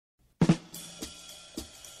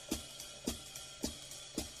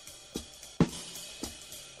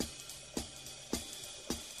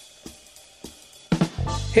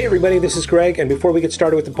Hey everybody, this is Greg, and before we get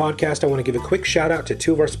started with the podcast, I want to give a quick shout out to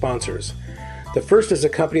two of our sponsors. The first is a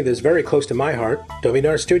company that's very close to my heart,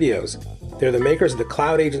 Dominar Studios. They're the makers of the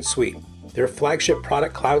Cloud Agent Suite. Their flagship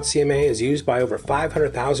product, Cloud CMA, is used by over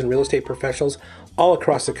 500,000 real estate professionals all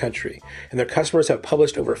across the country, and their customers have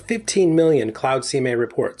published over 15 million Cloud CMA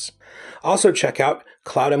reports. Also check out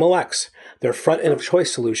Cloud MLX, their front-end of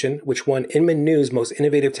choice solution, which won Inman News' Most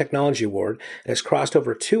Innovative Technology Award and has crossed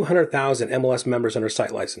over 200,000 MLS members under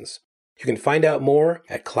site license. You can find out more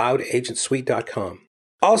at cloudagentsuite.com.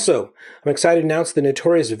 Also, I'm excited to announce the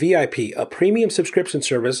Notorious VIP, a premium subscription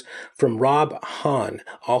service from Rob Hahn,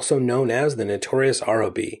 also known as the Notorious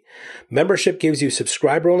ROB. Membership gives you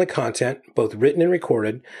subscriber-only content, both written and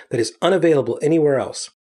recorded, that is unavailable anywhere else.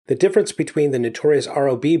 The difference between the Notorious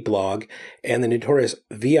ROB blog and the Notorious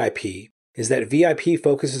VIP is that VIP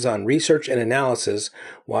focuses on research and analysis,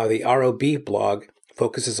 while the ROB blog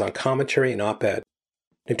focuses on commentary and op-ed.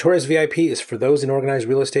 Notorious VIP is for those in organized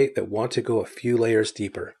real estate that want to go a few layers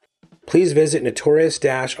deeper. Please visit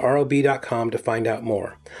notorious-rob.com to find out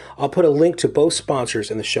more. I'll put a link to both sponsors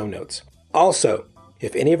in the show notes. Also,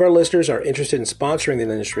 if any of our listeners are interested in sponsoring the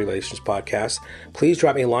Industry Relations podcast, please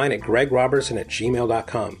drop me a line at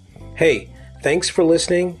gregrobertson@gmail.com. Hey, thanks for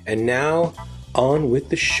listening, and now, on with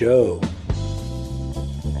the show.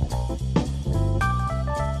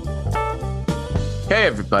 Hey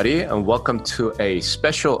everybody, and welcome to a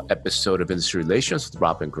special episode of Industry Relations with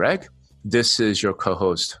Rob and Greg. This is your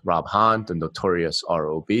co-host, Rob Hahn, the Notorious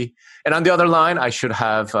ROB. And on the other line, I should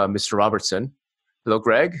have Mr. Robertson. Hello,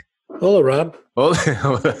 Greg. Hello, Rob. We're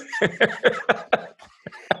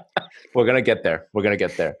going to get there.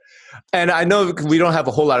 And I know we don't have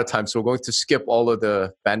a whole lot of time, so we're going to skip all of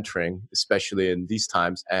the bantering, especially in these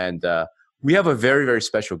times. And we have a very, very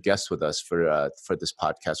special guest with us for this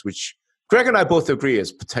podcast, which Greg and I both agree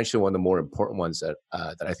is potentially one of the more important ones that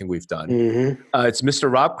I think we've done. Mm-hmm. It's Mr.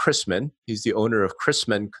 Rob Chrisman. He's the owner of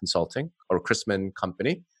Chrisman Consulting or Chrisman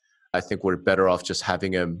Company. I think we're better off just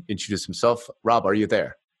having him introduce himself. Rob, are you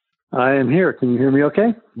there? I am here. Can you hear me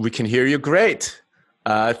okay? We can hear you great.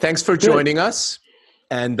 Thanks for joining us.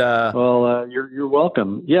 And you're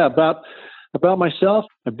welcome. Yeah, about myself,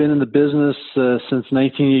 I've been in the business since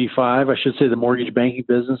 1985. I should say the mortgage banking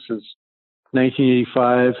business since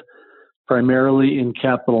 1985. Primarily in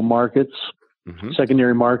capital markets,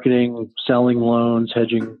 secondary marketing, selling loans,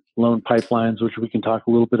 hedging loan pipelines, which we can talk a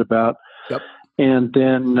little bit about. Yep. And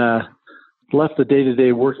then left the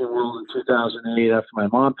day-to-day working world in 2008 after my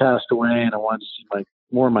mom passed away, and I wanted to see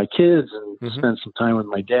more of my kids and spend some time with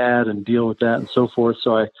my dad and deal with that and so forth.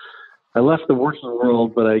 So I left the working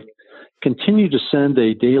world, but I continued to send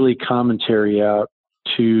a daily commentary out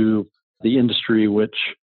to the industry,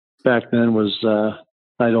 which back then was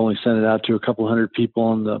I'd only sent it out to a couple hundred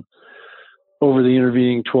people, and over the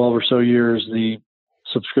intervening 12 or so years, the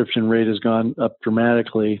subscription rate has gone up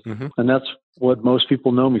dramatically, and that's what most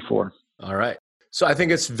people know me for. All right. So I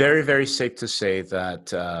think it's very, very safe to say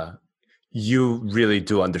that you really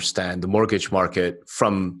do understand the mortgage market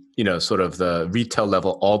from, sort of the retail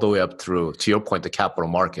level all the way up through, to your point, the capital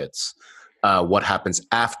markets, what happens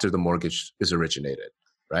after the mortgage is originated,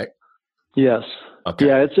 right? Yes. Okay.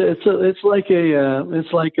 Yeah, it's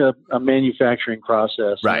like a manufacturing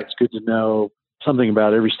process. Right. It's good to know something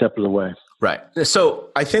about every step of the way. Right.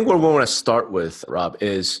 So I think where we want to start with, Rob,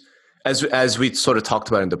 is as we sort of talked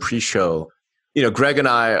about in the pre-show, Greg and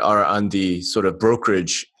I are on the sort of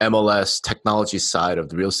brokerage MLS technology side of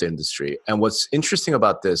the real estate industry. And what's interesting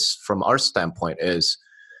about this from our standpoint is,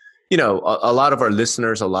 a lot of our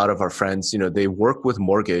listeners, a lot of our friends, they work with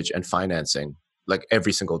mortgage and financing like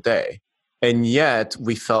every single day. And yet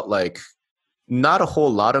we felt like not a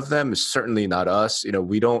whole lot of them, certainly not us.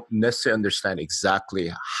 We don't necessarily understand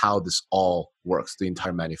exactly how this all works, the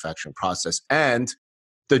entire manufacturing process. And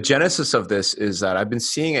the genesis of this is that I've been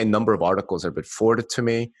seeing a number of articles that have been forwarded to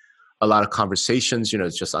me, a lot of conversations,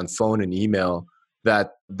 it's just on phone and email,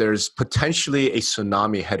 that there's potentially a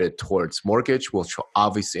tsunami headed towards mortgage, which will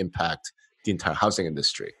obviously impact the entire housing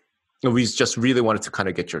industry. And we just really wanted to kind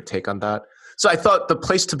of get your take on that. So I thought the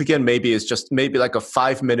place to begin maybe is just maybe like a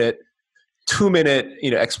 5-minute, 2-minute,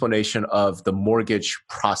 explanation of the mortgage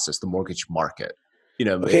process, the mortgage market.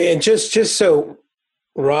 Okay, and just so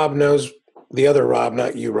Rob knows, the other Rob,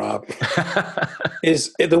 not you, Rob,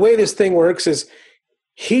 is the way this thing works is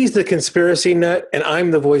he's the conspiracy nut and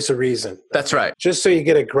I'm the voice of reason. That's right. Just so you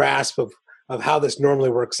get a grasp of how this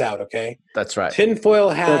normally works out, okay? That's right. Tinfoil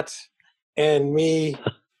hat and me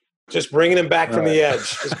just bringing him back from the edge.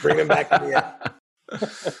 Just bring him back from the edge.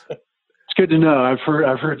 It's good to know. I've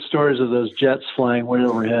heard stories of those jets flying way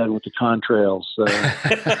overhead with the contrails,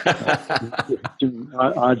 doing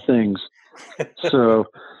odd things. So,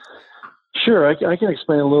 sure, I can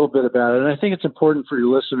explain a little bit about it. And I think it's important for your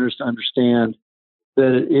listeners to understand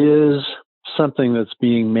that it is something that's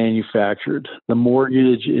being manufactured. The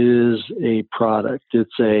mortgage is a product.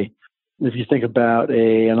 If you think about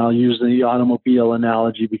and I'll use the automobile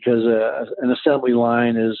analogy because an assembly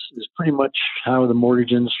line is pretty much how the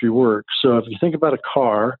mortgage industry works. So if you think about a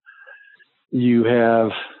car, you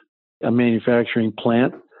have a manufacturing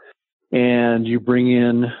plant and you bring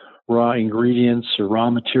in raw ingredients or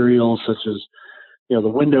raw materials such as, the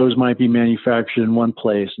windows might be manufactured in one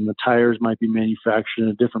place and the tires might be manufactured in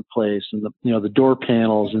a different place, and the door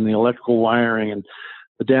panels and the electrical wiring and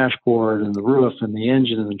the dashboard and the roof and the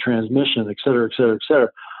engine and the transmission, et cetera, et cetera, et cetera.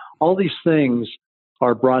 All these things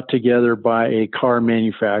are brought together by a car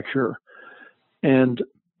manufacturer. And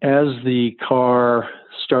as the car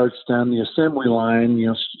starts down the assembly line,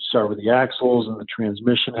 start with the axles and the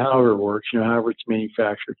transmission, however it works, however it's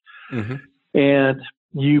manufactured. Mm-hmm. And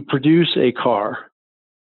you produce a car.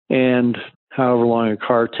 And however long a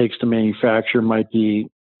car takes to manufacture might be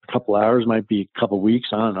a couple hours, might be a couple weeks,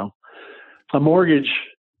 I don't know. A mortgage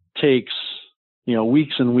takes,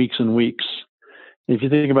 weeks and weeks and weeks. If you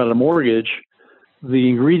think about a mortgage, the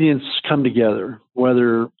ingredients come together,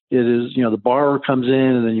 whether it is, the borrower comes in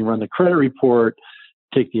and then you run the credit report,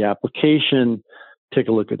 take the application, take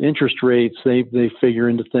a look at interest rates. They figure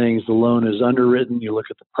into things. The loan is underwritten. You look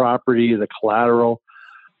at the property, the collateral,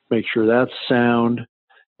 make sure that's sound.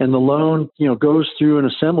 And the loan, goes through an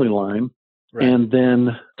assembly line, right. And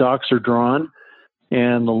then docs are drawn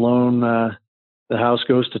and the loan, the house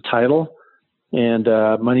goes to title and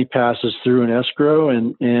money passes through an escrow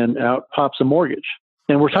and out pops a mortgage.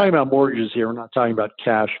 And we're talking about mortgages here. We're not talking about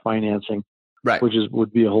cash financing, right? Which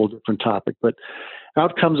would be a whole different topic. But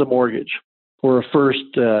out comes a mortgage or a first,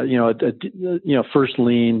 first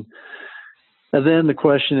lien. And then the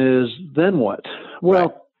question is, then what? Well,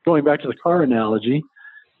 right. Going back to the car analogy,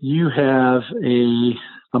 you have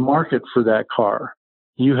a market for that car.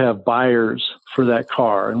 You have buyers for that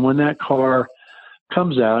car. And when that car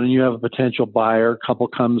comes out and you have a potential buyer, a couple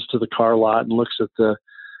comes to the car lot and looks at the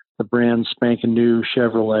brand spanking new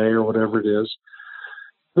Chevrolet or whatever it is,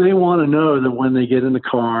 they want to know that when they get in the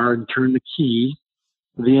car and turn the key,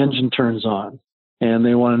 the engine turns on. And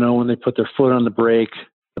they want to know when they put their foot on the brake,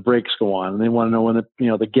 the brakes go on. And they want to know when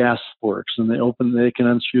the gas works and they can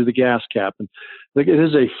unscrew the gas cap. And it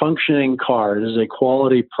is a functioning car. It is a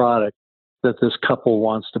quality product that this couple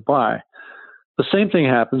wants to buy. The same thing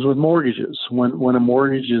happens with mortgages. When a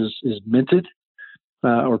mortgage is minted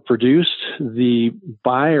or produced, the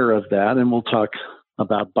buyer of that, and we'll talk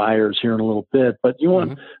about buyers here in a little bit, but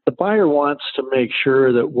the buyer wants to make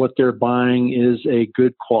sure that what they're buying is a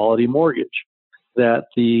good quality mortgage, that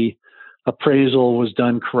the appraisal was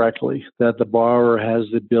done correctly, that the borrower has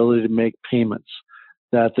the ability to make payments,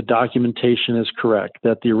 that the documentation is correct,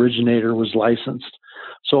 that the originator was licensed.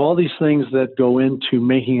 So all these things that go into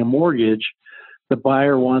making a mortgage, the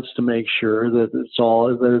buyer wants to make sure that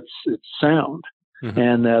it's sound,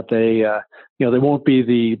 and that they won't be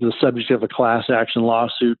the subject of a class action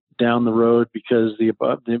lawsuit down the road because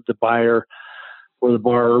the buyer or the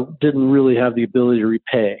borrower didn't really have the ability to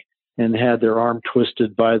repay and had their arm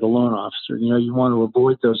twisted by the loan officer. You want to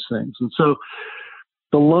avoid those things. And so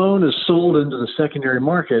the loan is sold into the secondary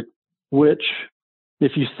market, which,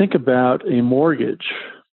 if you think about a mortgage,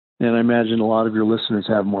 and I imagine a lot of your listeners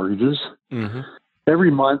have mortgages,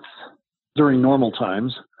 every month during normal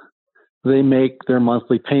times, they make their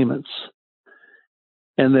monthly payments.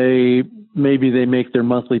 And maybe they make their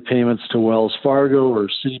monthly payments to Wells Fargo or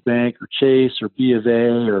Citibank or Chase or B of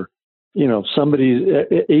A or somebody,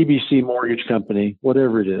 ABC mortgage company,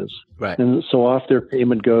 whatever it is. Right. And so off their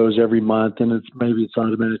payment goes every month, and it's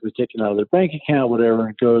automatically taken out of their bank account, whatever, and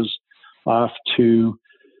it goes off to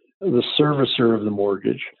the servicer of the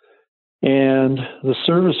mortgage. And the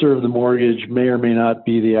servicer of the mortgage may or may not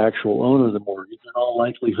be the actual owner of the mortgage. In all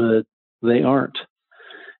likelihood, they aren't.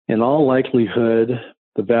 In all likelihood,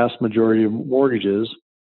 the vast majority of mortgages,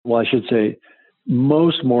 well, I should say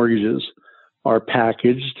most mortgages, are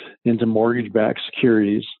packaged into mortgage-backed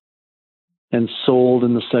securities and sold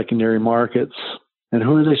in the secondary markets. And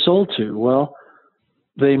who are they sold to? Well,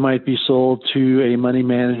 they might be sold to a money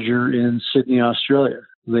manager in Sydney, Australia.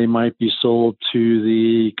 They might be sold to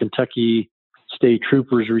the Kentucky State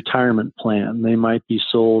Troopers retirement plan. They might be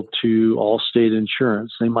sold to Allstate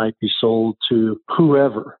Insurance. They might be sold to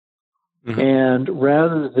whoever. And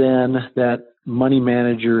rather than that money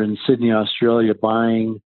manager in Sydney, Australia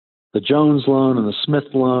buying the Jones loan and the Smith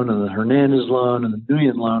loan and the Hernandez loan and the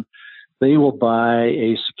Nguyen loan, they will buy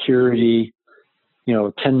a security,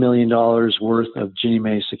 $10 million worth of Ginnie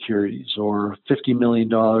Mae securities, or $50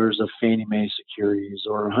 million of Fannie Mae securities,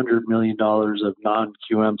 or $100 million of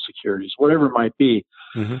non-QM securities, whatever it might be.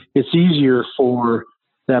 Mm-hmm. It's easier for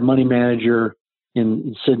that money manager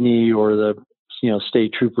in Sydney or the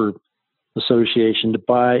State Trooper Association to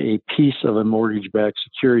buy a piece of a mortgage-backed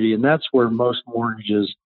security, and that's where most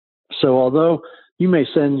mortgages. So although you may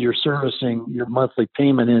send your monthly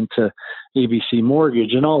payment into ABC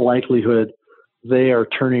Mortgage, in all likelihood, they are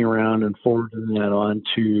turning around and forwarding that on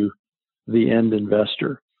to the end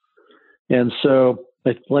investor. And so,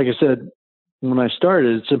 like I said, when I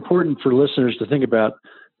started, it's important for listeners to think about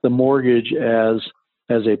the mortgage as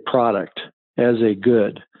a product, as a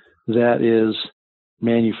good that is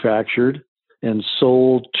manufactured and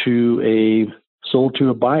sold to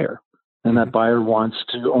a buyer. And that buyer wants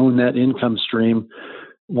to own that income stream,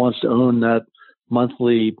 wants to own that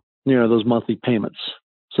monthly, those monthly payments.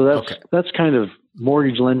 So that's kind of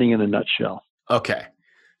mortgage lending in a nutshell. Okay.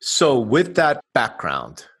 So with that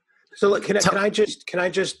background. So look, can I just,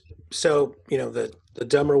 so, the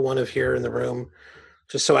dumber one of here in the room,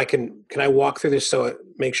 just so can I walk through this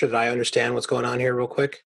make sure that I understand what's going on here real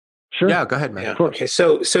quick? Sure. Yeah, go ahead, man. Yeah. Okay.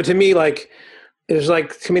 So to me,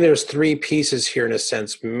 there's three pieces here in a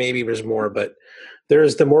sense. Maybe there's more, but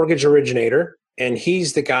there's the mortgage originator, and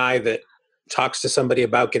he's the guy that talks to somebody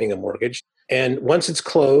about getting a mortgage. And once it's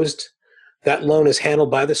closed, that loan is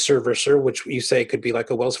handled by the servicer, which you say could be like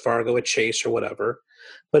a Wells Fargo, a Chase, or whatever.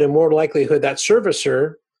 But in more likelihood, that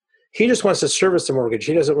servicer, he just wants to service the mortgage.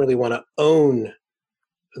 He doesn't really want to own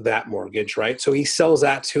that mortgage, right? So he sells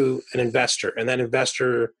that to an investor, and that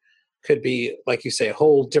investor could be, like you say, a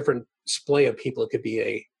whole different splay of people. It could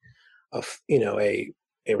be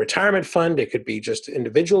a retirement fund. It could be just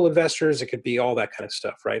individual investors. It could be all that kind of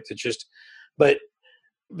stuff, right? But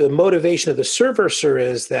the motivation of the servicer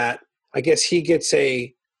is that I guess he gets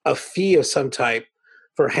a fee of some type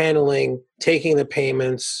for handling, taking the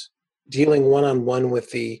payments, dealing one-on-one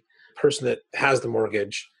with the person that has the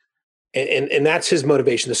mortgage. And that's his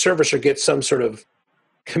motivation. The servicer gets some sort of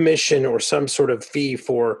commission or some sort of fee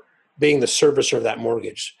for being the servicer of that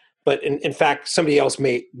mortgage. But in fact, somebody else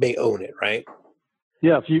may own it, right?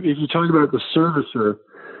 Yeah, if you talk about the servicer,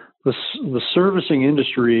 the servicing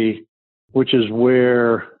industry, which is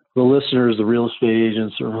where the listeners, the real estate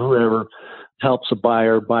agents, or whoever helps a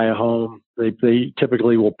buyer buy a home, they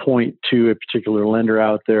typically will point to a particular lender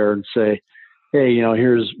out there and say, "Hey,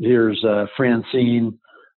 here's Francine.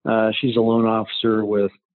 She's a loan officer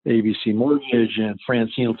with ABC Mortgage, and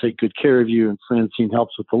Francine will take good care of you, and Francine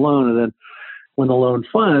helps with the loan." And then when the loan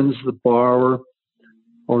funds, the borrower,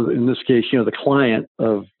 or in this case, the client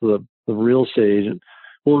of the real estate agent,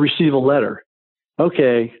 will receive a letter.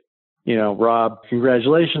 Okay, Rob,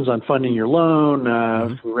 congratulations on funding your loan.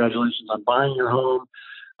 Congratulations on buying your home.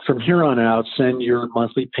 From here on out, send your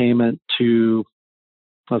monthly payment to,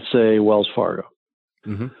 let's say, Wells Fargo.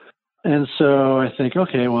 Mm-hmm. And so I think,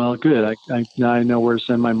 okay, well, good. Now I know where to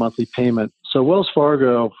send my monthly payment. So Wells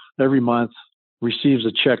Fargo every month receives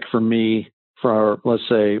a check from me for, let's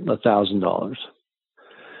say, $1,000.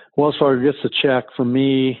 Wells Fargo gets the check from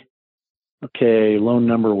me. Okay, loan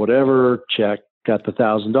number, whatever, check, got the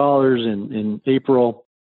 $1,000 in April.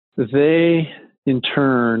 They, in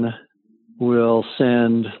turn, will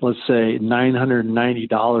send, let's say,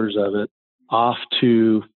 $990 of it off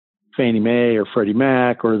to Fannie Mae or Freddie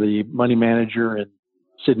Mac or the money manager in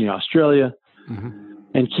Sydney, Australia,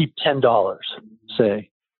 and keep $10, say,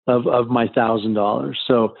 of my $1,000.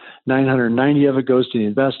 So $990 of it goes to the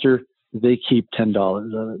investor. They keep $10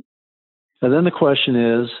 of it. And then the question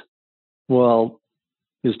is, well,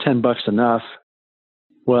 is $10 enough?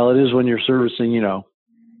 Well, it is when you're servicing,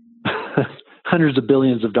 hundreds of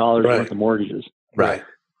billions of dollars worth of mortgages. Right.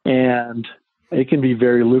 And it can be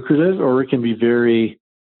very lucrative, or it can be very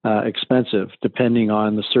expensive, depending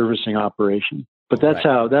on the servicing operation. But that's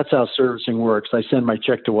how servicing works. I send my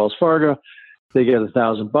check to Wells Fargo. They get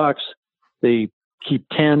 $1,000. They keep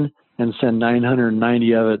 10 and send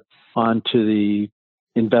 990 of it on to the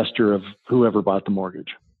investor of whoever bought the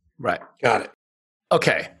mortgage. Right. Got it.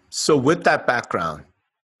 Okay. So with that background,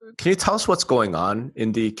 can you tell us what's going on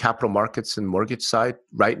in the capital markets and mortgage side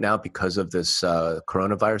right now because of this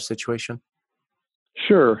coronavirus situation?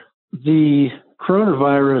 Sure. The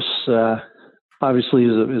coronavirus obviously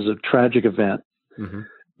is a tragic event,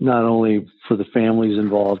 not only for the families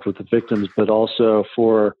involved with the victims, but also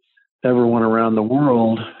for everyone around the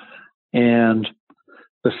world. And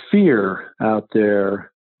the fear out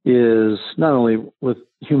there is not only with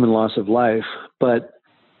human loss of life, but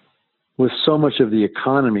with so much of the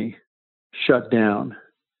economy shut down,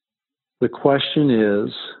 the question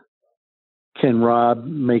is, can Rob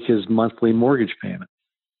make his monthly mortgage payment?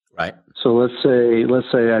 Right. So let's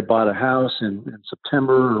say I bought a house in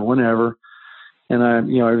September or whenever, and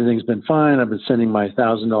everything's been fine. I've been sending my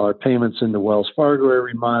 $1,000 payments into Wells Fargo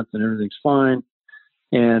every month, and everything's fine.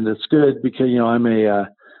 And it's good because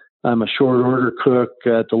I'm a short order cook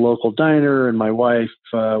at the local diner, and my wife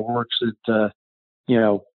works at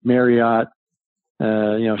Marriott.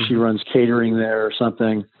 She runs catering there or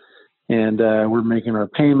something, and we're making our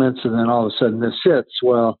payments. And then all of a sudden this hits.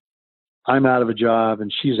 Well, I'm out of a job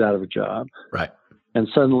and she's out of a job. Right. And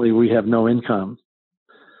suddenly we have no income.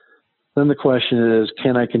 Then the question is,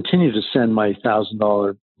 can I continue to send my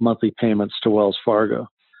 $1,000 monthly payments to Wells Fargo?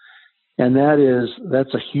 And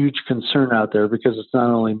that's a huge concern out there, because it's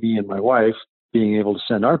not only me and my wife being able to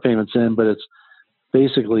send our payments in, but it's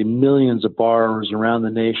basically millions of borrowers around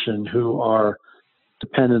the nation who are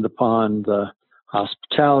dependent upon the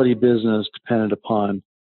hospitality business, dependent upon,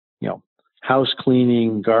 house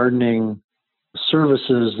cleaning, gardening,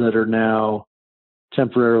 services that are now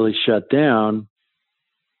temporarily shut down.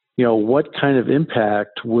 What kind of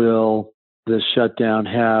impact will this shutdown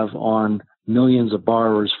have on millions of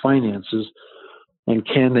borrowers' finances, and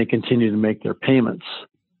can they continue to make their payments?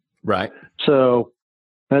 Right. So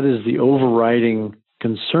that is the overriding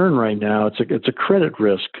concern right now. It's a credit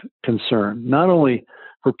risk concern, not only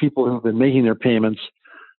for people who've been making their payments,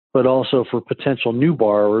 but also for potential new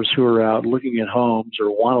borrowers who are out looking at homes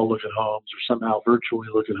or want to look at homes or somehow virtually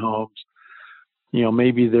look at homes.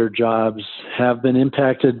 Maybe their jobs have been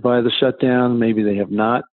impacted by the shutdown, maybe they have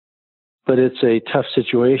not, but it's a tough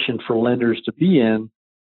situation for lenders to be in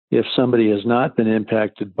if somebody has not been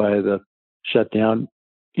impacted by the shutdown.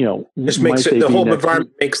 Just makes it, the whole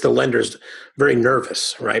environment makes the lenders very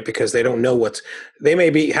nervous, right? Because they don't know they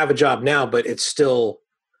may have a job now, but it's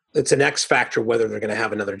an X factor whether they're going to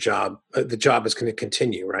have another job. The job is going to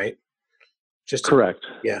continue, right? Correct.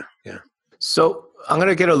 Yeah. So I'm going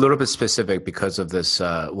to get a little bit specific because of this.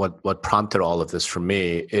 What prompted all of this for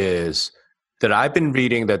me is that I've been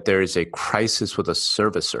reading that there is a crisis with the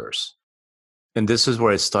servicers. And this is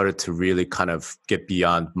where I started to really kind of get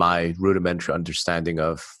beyond my rudimentary understanding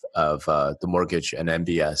of the mortgage and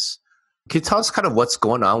MBS. Can you tell us kind of what's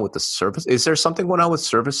going on with the service? Is there something going on with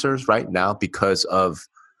servicers right now because of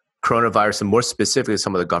coronavirus, and more specifically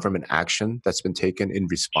some of the government action that's been taken in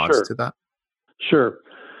response to that? Sure.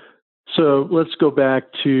 So let's go back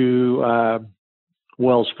to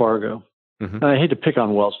Wells Fargo. Mm-hmm. I hate to pick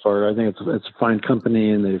on Wells Fargo. I think it's a fine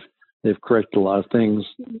company, and they've corrected a lot of things.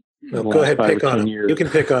 Go ahead, pick on them. You can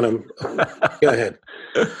pick on them. Go ahead.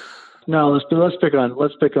 No, let's pick on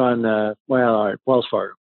all right, Wells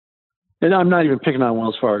Fargo. And I'm not even picking on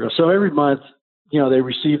Wells Fargo. So every month, they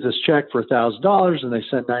receive this check for $1,000 and they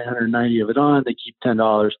send $990 of it on. They keep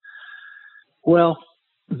 $10. Well,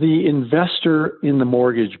 the investor in the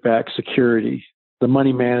mortgage-backed security, the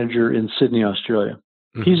money manager in Sydney, Australia,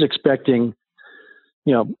 mm-hmm. he's expecting,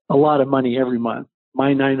 a lot of money every month.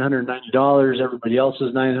 My $990, everybody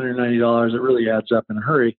else's $990, it really adds up in a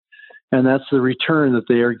hurry. And that's the return that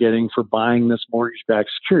they are getting for buying this mortgage-backed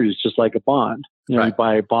security. It's just like a bond. Right. You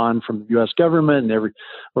buy a bond from the U.S. government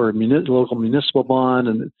or a local municipal bond,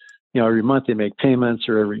 and every month they make payments,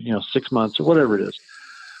 or every 6 months or whatever it is.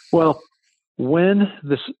 Well, when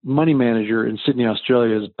this money manager in Sydney,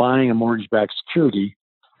 Australia is buying a mortgage-backed security,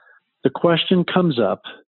 the question comes up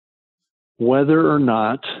whether or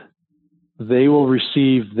not they will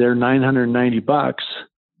receive their $990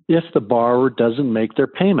 if the borrower doesn't make their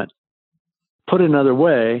payment. Put another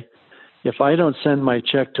way, if I don't send my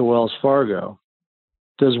check to Wells Fargo,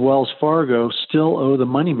 does Wells Fargo still owe the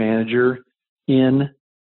money manager in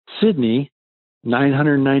Sydney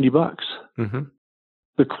 $990? Mm-hmm.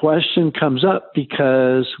 The question comes up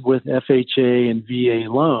because with FHA and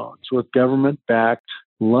VA loans, with government-backed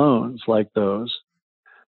loans like those,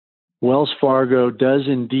 Wells Fargo does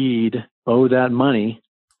indeed owe that money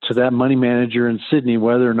to that money manager in Sydney,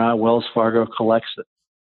 whether or not Wells Fargo collects it.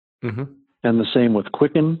 Mm-hmm. And the same with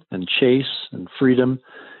Quicken and Chase and Freedom,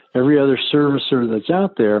 every other servicer that's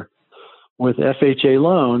out there. With FHA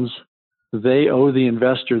loans, they owe the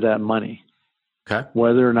investor that money, okay,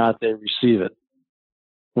 whether or not they receive it.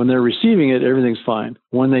 When they're receiving it, everything's fine.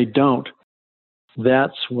 When they don't,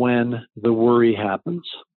 that's when the worry happens.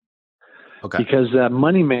 Okay. Because that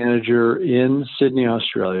money manager in Sydney,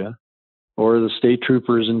 Australia, or the state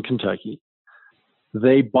troopers in Kentucky,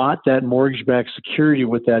 they bought that mortgage-backed security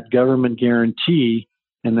with that government guarantee,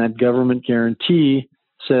 and that government guarantee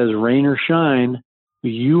says, rain or shine,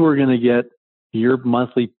 you are going to get your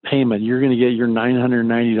monthly payment. You're going to get your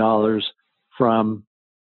 $990 from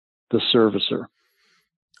the servicer.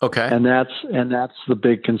 Okay. And that's the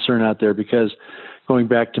big concern out there, because going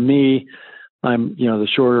back to me, I'm, the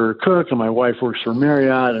shorter cook, and my wife works for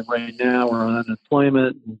Marriott, and right now we're on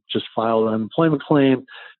unemployment, just filed an unemployment claim,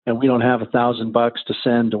 and we don't have $1,000 to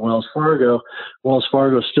send to Wells Fargo. Wells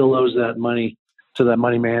Fargo still owes that money to that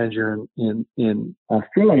money manager in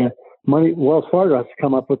Australia. Wells Fargo has to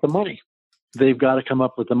come up with the money. They've got to come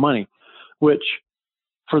up with the money, which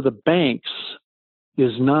for the banks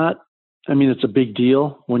is not, it's a big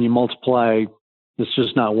deal when you multiply. It's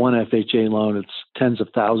just not one FHA loan. It's tens of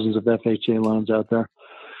thousands of FHA loans out there.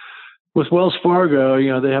 With Wells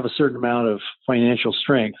Fargo, they have a certain amount of financial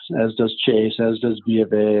strength, as does Chase, as does B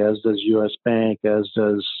of A, as does US Bank, as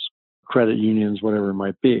does credit unions, whatever it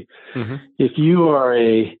might be. Mm-hmm. If you are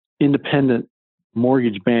a independent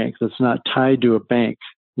mortgage bank that's not tied to a bank,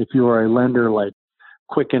 if you are a lender like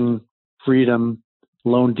Quicken, Freedom,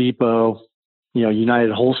 Loan Depot,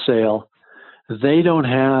 United Wholesale, they don't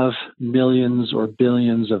have millions or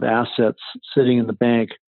billions of assets sitting in the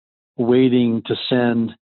bank waiting to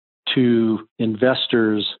send to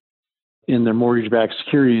investors in their mortgage-backed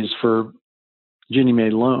securities for Ginnie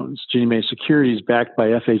Mae loans, Ginnie Mae securities backed by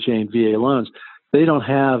FHA and VA loans. They don't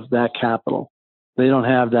have that capital. They don't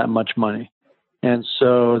have that much money. And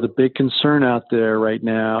so the big concern out there right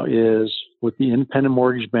now is with the independent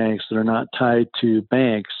mortgage banks that are not tied to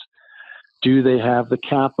banks, do they have the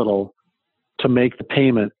capital to make the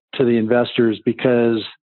payment to the investors? Because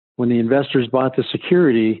when the investors bought the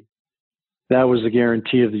security, that was the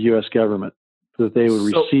guarantee of the U.S. government that they would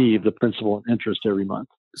receive the principal and interest every month.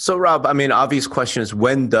 So, Rob, obvious question is,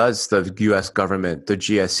 when does the U.S. government, the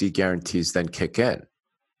GSE guarantees then kick in?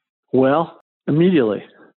 Well, immediately.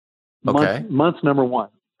 Okay. Month number one.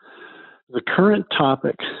 The current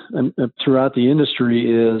topic throughout the industry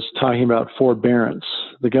is talking about forbearance.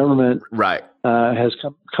 The government has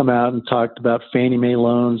come out and talked about Fannie Mae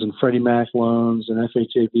loans and Freddie Mac loans and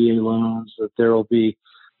FHA VA loans, that the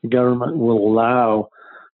government will allow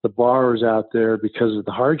the borrowers out there, because of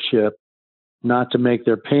the hardship, not to make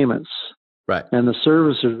their payments. Right. And the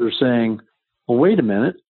servicers are saying, well, wait a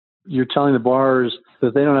minute. You're telling the borrowers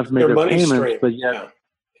that they don't have to make their payments, but yet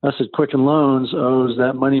us at Quicken Loans owes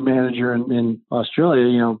that money manager in Australia,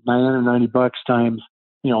 $990 times,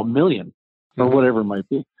 a million or whatever it might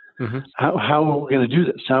be. Mm-hmm. How are we going to do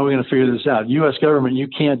this? How are we going to figure this out? U.S. government, you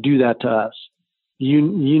can't do that to us. You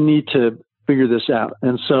need to figure this out.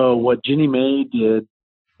 And so what Ginnie Mae did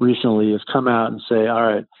recently is come out and say, all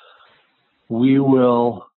right, we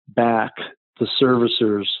will back the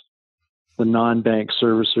servicers, the non-bank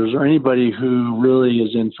servicers, or anybody who really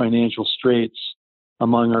is in financial straits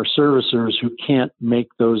among our servicers who can't make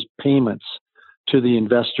those payments to the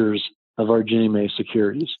investors of our Ginnie Mae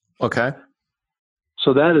securities. Okay.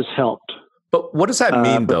 So that has helped. But what does that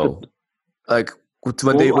mean, though? When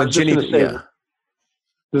Ginnie,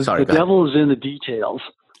 the devil is in the details.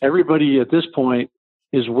 Everybody at this point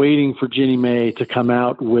is waiting for Ginnie Mae to come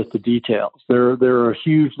out with the details. There are a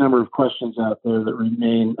huge number of questions out there that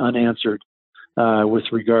remain unanswered with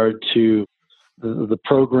regard to the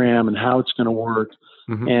program and how it's going to work.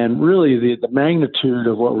 Mm-hmm. And really the magnitude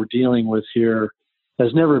of what we're dealing with here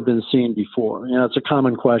has never been seen before. It's a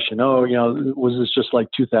common question. Was this just like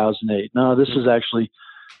 2008? No, this is actually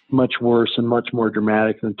much worse and much more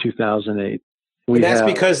dramatic than 2008. That's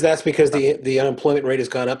because the unemployment rate has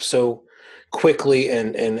gone up so quickly,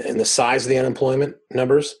 and the size of the unemployment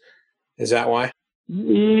numbers. Is that why?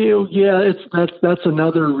 Yeah, that's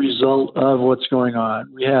another result of what's going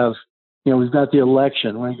on. We have, we've got the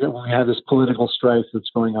election. We have this political strife that's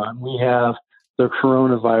going on. We have the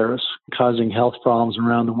coronavirus causing health problems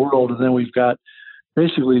around the world, and then we've got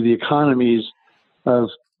basically the economies of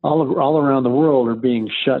all around the world are being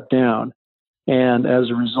shut down. And as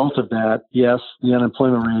a result of that, yes, the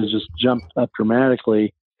unemployment rate has just jumped up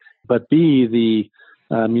dramatically. But B, the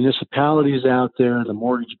municipalities out there, the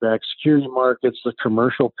mortgage-backed security markets, the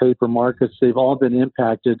commercial paper markets, they've all been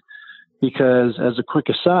impacted because, as a quick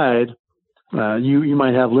aside, you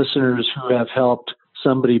might have listeners who have helped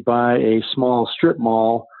somebody buy a small strip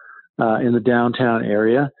mall in the downtown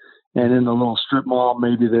area. And in the little strip mall,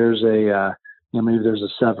 maybe there's a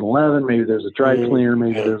 7-Eleven, maybe there's a dry cleaner,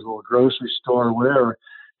 maybe there's a little grocery store or whatever.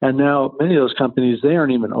 And now many of those companies, they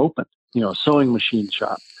aren't even open, a sewing machine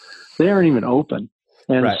shop. They aren't even open.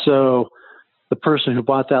 And so the person who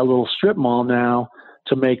bought that little strip mall now,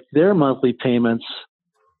 to make their monthly payments,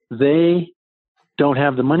 they don't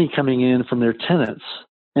have the money coming in from their tenants.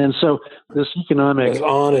 And so this economic... It goes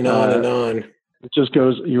on and on and on. It just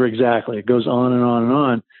goes, it goes on and on and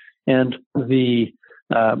on. And the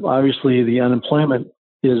obviously the unemployment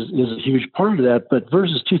is a huge part of that. But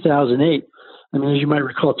versus 2008, I mean, as you might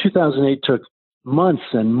recall, 2008 took months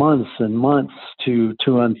and months and months to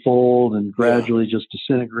unfold and gradually just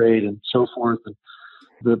disintegrate and so forth. And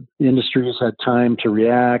the industries had time to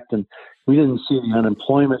react, and we didn't see the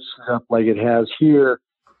unemployment set up like it has here.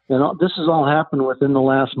 And this has all happened within the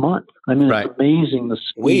last month. I mean, it's amazing the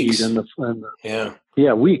speed weeks. and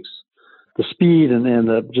the weeks, the speed and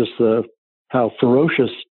how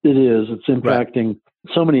ferocious it is. It's impacting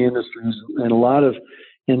so many industries, and a lot of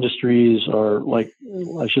industries are like,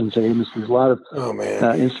 I shouldn't say industries, a lot of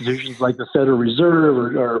institutions like the Federal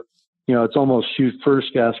Reserve are, it's almost shoot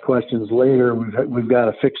first, ask questions later. We've got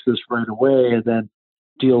to fix this right away and then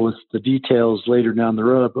deal with the details later down the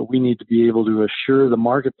road. But we need to be able to assure the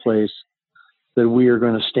marketplace that we are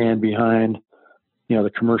going to stand behind,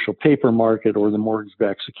 the commercial paper market or the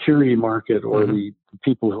mortgage-backed security market or the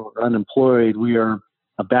people who are unemployed. We are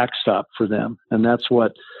a backstop for them. And that's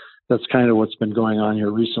kind of what's been going on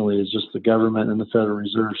here recently, is just the government and the Federal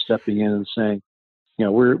Reserve stepping in and saying,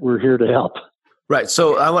 we're here to help. Right.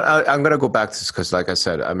 So I'm going to go back to this because, like I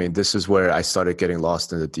said, I mean, this is where I started getting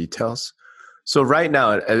lost in the details. So right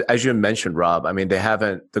now, as you mentioned, Rob, I mean,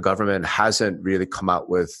 the government hasn't really come out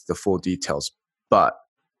with the full details. But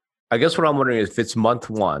I guess what I'm wondering is if it's month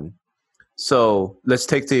one. So let's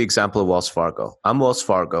take the example of Wells Fargo. I'm Wells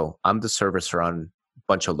Fargo. I'm the servicer on a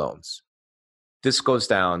bunch of loans. This goes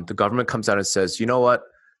down. The government comes out and says, you know what?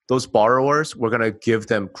 Those borrowers, we're going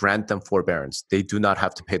to grant them forbearance. They do not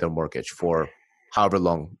have to pay their mortgage for however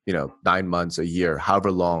long, 9 months, a year,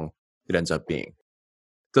 however long it ends up being.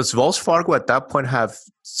 Does Wells Fargo at that point have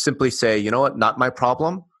simply say, you know what, not my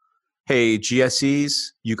problem? Hey, GSEs,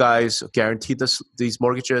 you guys guarantee these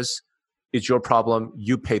mortgages. It's your problem.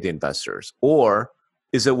 You pay the investors. Or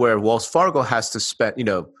is it where Wells Fargo has to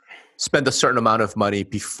spend a certain amount of money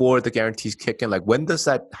before the guarantees kick in? Like, when does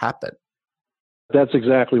that happen? That's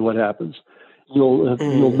exactly what happens.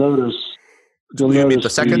 You'll notice. You mean the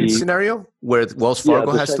second scenario where Wells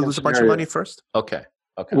Fargo has to lose a bunch of money first? Okay.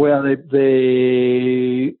 Well,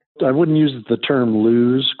 they I wouldn't use the term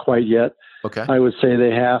lose quite yet. Okay. I would say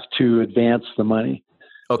they have to advance the money.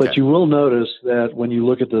 Okay. But you will notice that when you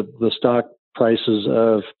look at the stock prices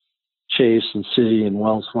of Chase and Citi and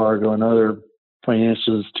Wells Fargo and other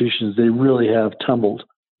financial institutions, they really have tumbled.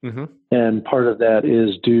 Mm-hmm. And part of that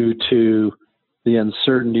is due to the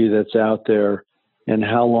uncertainty that's out there and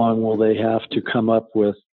how long will they have to come up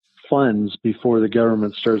with funds before the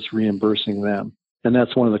government starts reimbursing them. And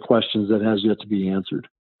that's one of the questions that has yet to be answered.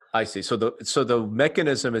 I see. So the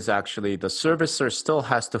mechanism is actually the servicer still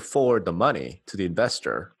has to forward the money to the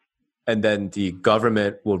investor, and then the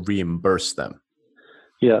government will reimburse them.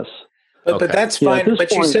 Yes. But that's fine.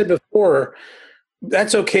 But you said before,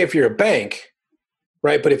 that's okay if you're a bank,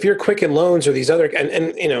 right? But if you're Quicken Loans or these other,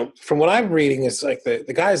 and from what I'm reading, it's like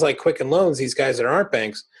the guys like Quicken Loans, these guys that aren't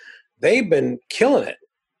banks, they've been killing it,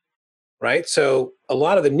 right? So a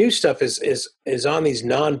lot of the new stuff is on these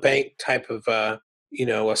non-bank type of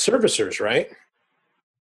servicers, right?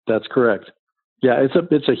 That's correct. Yeah,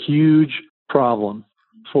 it's a huge problem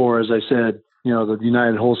for, as I said, the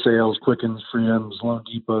United Wholesales, Quickens, Freedoms, Loan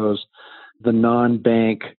Depots, the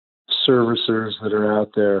non-bank servicers that are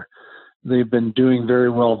out there. They've been doing very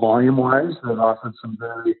well volume-wise. They've offered some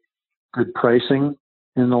very good pricing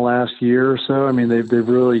in the last year or so. I mean, they've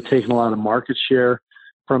really taken a lot of market share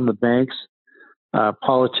from the banks.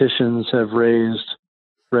 Politicians have raised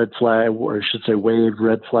waved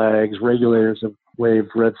red flags. Regulators have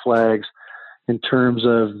waved red flags in terms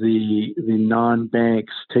of the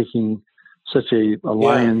non-banks taking such a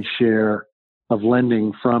lion's share of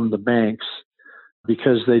lending from the banks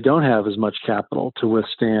because they don't have as much capital to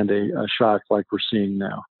withstand a shock like we're seeing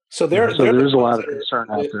now. So there's a lot of concern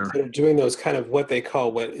out there. They're doing those kind of what they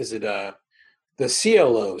call, the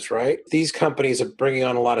CLOs, right? These companies are bringing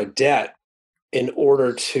on a lot of debt in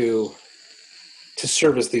order to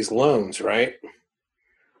service these loans, right?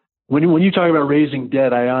 When you talk about raising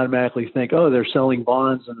debt, I automatically think, they're selling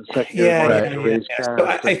bonds in the secondary market to raise cash. So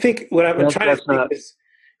I think what I'm trying to think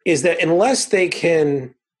is that unless they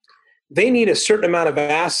need a certain amount of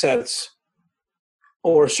assets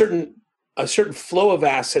or a certain flow of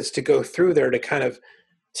assets to go through there to kind of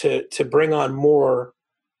to bring on more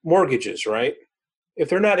mortgages, right? If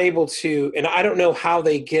they're not able to, and I don't know how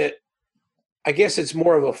they get, I guess it's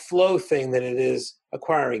more of a flow thing than it is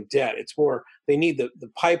acquiring debt. It's more, they need the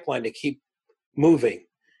pipeline to keep moving.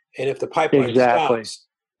 And if the pipeline stops,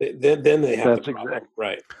 then they have the problem. Exactly.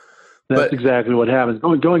 Right. That's exactly what happens.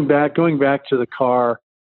 Going back to the car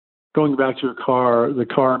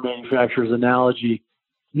manufacturer's analogy,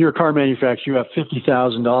 you're a car manufacturer, you have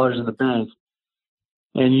 $50,000 in the bank,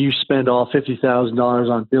 and you spend all $50,000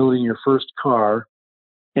 on building your first car,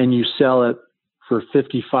 and you sell it for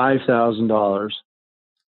 $55,000,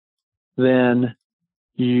 then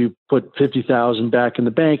you put $50,000 back in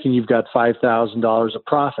the bank, and you've got $5,000 of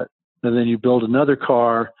profit. And then you build another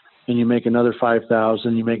car, and you make another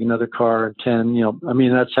 $5,000. You make another car, and 10.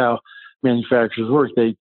 That's how manufacturers work.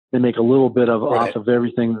 They make a little bit off of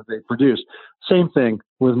everything that they produce. Same thing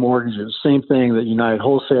with mortgages. Same thing that United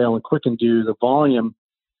Wholesale and Quicken do. The volume,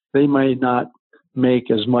 they might not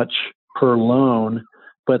make as much per loan,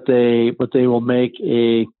 but they will make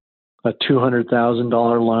a $200,000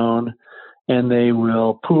 loan, and they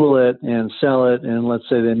will pool it and sell it. And let's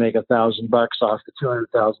say they make $1,000 off the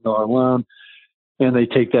 $200,000 loan, and they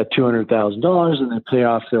take that $200,000 and they pay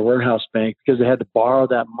off their warehouse bank because they had to borrow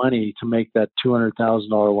that money to make that $200,000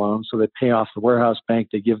 loan. So they pay off the warehouse bank.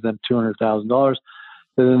 They give them $200,000,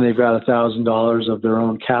 and then they've got $1,000 of their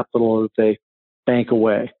own capital that they bank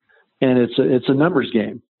away. And it's a numbers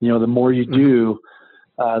game. The more you do,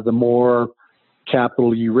 the more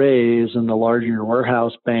capital you raise, and the larger your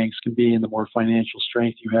warehouse banks can be, and the more financial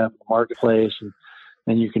strength you have in the marketplace,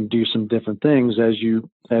 and you can do some different things as you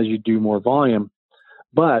do more volume.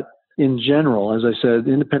 But in general, as I said,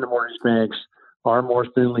 independent mortgage banks are more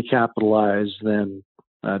thinly capitalized than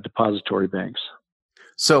depository banks.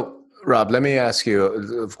 So, Rob, let me ask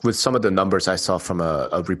you, with some of the numbers I saw from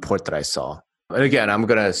a report that I saw, and again, I'm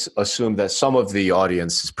going to assume that some of the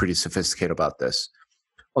audience is pretty sophisticated about this.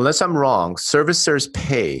 Unless I'm wrong, servicers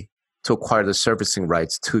pay to acquire the servicing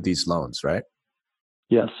rights to these loans, right?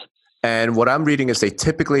 Yes. And what I'm reading is they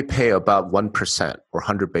typically pay about 1% or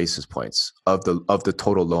 100 basis points of the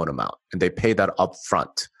total loan amount, and they pay that up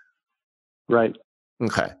front. Right.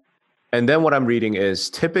 Okay. And then what I'm reading is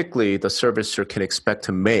typically the servicer can expect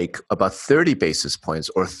to make about 30 basis points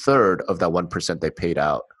or a third of that 1% they paid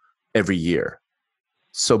out every year.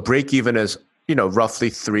 So break even is, roughly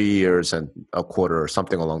 3 years and a quarter or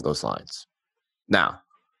something along those lines. Now,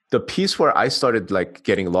 the piece where I started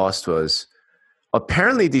getting lost was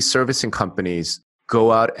apparently these servicing companies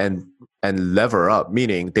go out and lever up,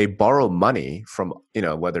 meaning they borrow money from,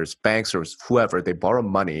 whether it's banks or whoever, they borrow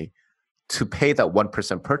money to pay that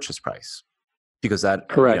 1% purchase price because that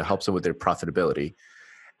helps them with their profitability.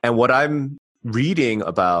 And what I'm reading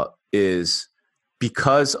about is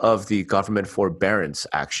because of the government forbearance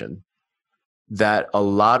action, that a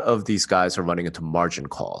lot of these guys are running into margin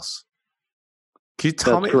calls. Can you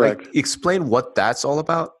tell me, explain what that's all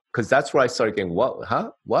about? Because that's where I started getting, what?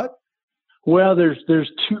 Well, there's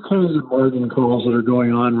two kinds of margin calls that are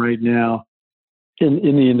going on right now in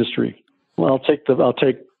the industry. Well, I'll take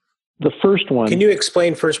the first one. Can you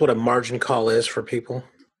explain first what a margin call is for people?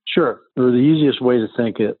 Sure. Or the easiest way to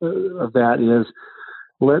think of that is,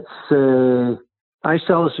 let's say I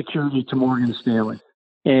sell a security to Morgan Stanley,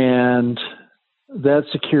 and that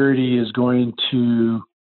security is going to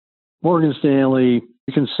Morgan Stanley.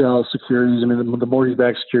 You can sell securities. The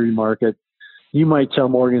mortgage-backed security market, you might tell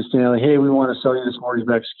Morgan Stanley, hey, we want to sell you this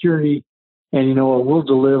mortgage-backed security, and you know what, we'll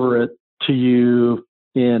deliver it to you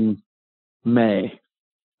in May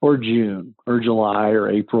or June or July or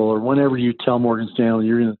April or whenever you tell Morgan Stanley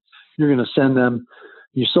you're going to send them.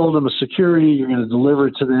 You sold them a security, you're going to deliver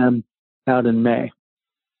it to them out in May.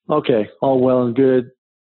 Okay, all well and good.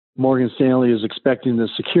 Morgan Stanley is expecting the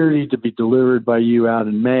security to be delivered by you out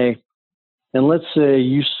in May. And let's say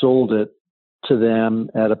you sold it to them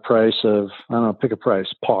at a price of, pick a price,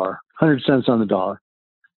 par, 100 cents on the dollar.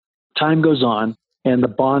 Time goes on, and the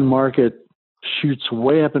bond market shoots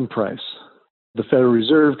way up in price. The Federal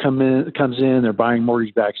Reserve comes in, they're buying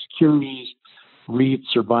mortgage-backed securities.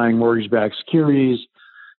 REITs are buying mortgage-backed securities.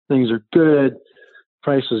 Things are good.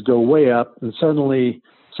 Prices go way up, and suddenly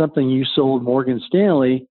something you sold Morgan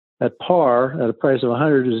Stanley at par at a price of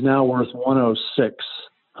 100 is now worth 106.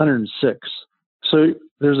 So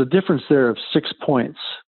there's a difference there of 6 points.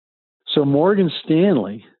 So Morgan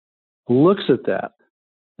Stanley looks at that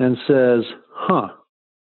and says,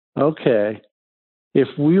 okay, if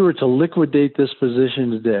we were to liquidate this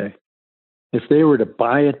position today, if they were to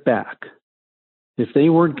buy it back, if they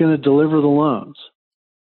weren't going to deliver the loans,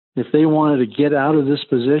 if they wanted to get out of this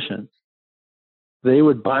position, they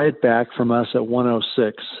would buy it back from us at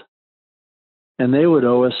 106, and they would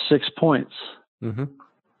owe us 6 points. Mm-hmm.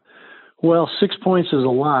 Well, 6 points is a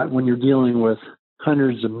lot when you're dealing with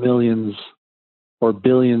hundreds of millions or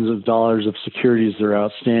billions of dollars of securities that are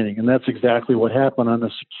outstanding. And that's exactly what happened on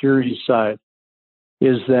the security side,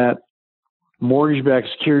 is that mortgage-backed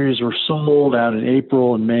securities were sold out in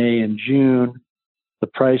April and May and June. The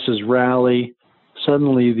prices rally.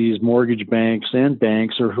 suddenly these mortgage banks and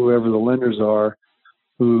banks, or whoever the lenders are,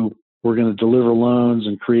 who were going to deliver loans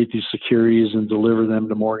and create these securities and deliver them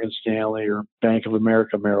to Morgan Stanley or Bank of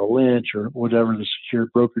America, Merrill Lynch, or whatever the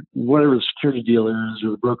security dealer is,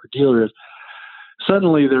 or the broker dealer is,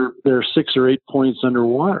 suddenly they're 6 or 8 points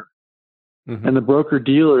underwater. Mm-hmm. And the broker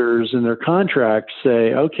dealers in their contracts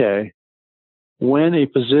say, okay, when a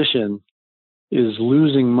position is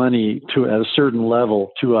losing money at a certain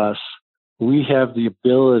level to us, we have the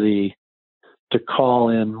ability to call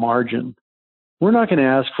in margin. We're not going to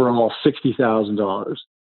ask for all $60,000,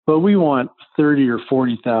 but we want 30 or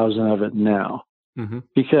 40,000 of it now. Mm-hmm.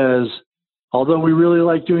 Because although we really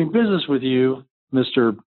like doing business with you,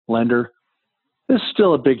 Mr. Lender, this is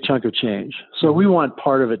still a big chunk of change. So we want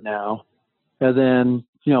part of it now. And then,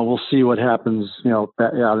 we'll see what happens, out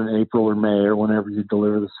in April or May or whenever you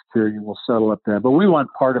deliver the security, we'll settle up there. But we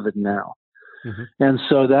want part of it now. Mm-hmm. And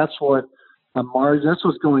so that's what's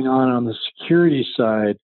going on the security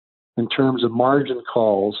side in terms of margin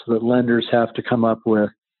calls that lenders have to come up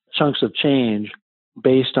with chunks of change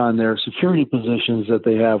based on their security positions that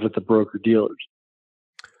they have with the broker dealers.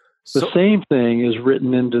 The same thing is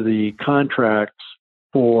written into the contracts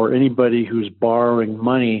for anybody who's borrowing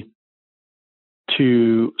money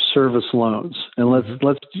to service loans. And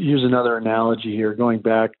let's use another analogy here, going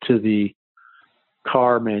back to the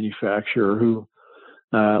car manufacturer who,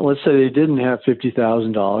 let's say they didn't have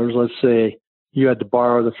 $50,000. Let's say you had to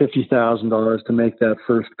borrow the $50,000 to make that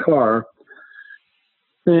first car.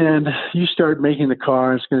 And you start making the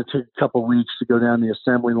car, and it's going to take a couple of weeks to go down the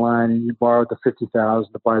assembly line, and you borrowed the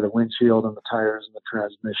 $50,000 to buy the windshield and the tires and the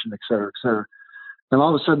transmission, et cetera, et cetera. And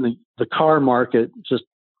all of a sudden, the car market just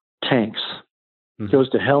tanks. Mm-hmm. Goes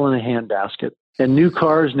to hell in a handbasket. And new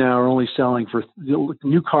cars now are only selling for,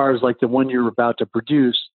 new cars like the one you're about to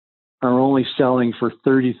produce are only selling for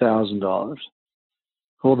 $30,000.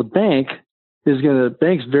 Well, the bank's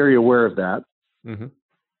very aware of that. Mm-hmm.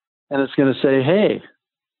 And it's going to say, hey,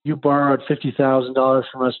 you borrowed $50,000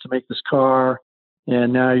 from us to make this car,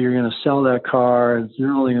 and now you're going to sell that car, and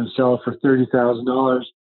you're only going to sell it for $30,000.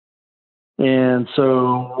 And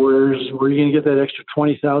so where are you going to get that extra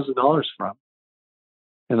 $20,000 from?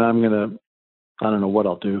 And I don't know what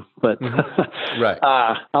I'll do, but right.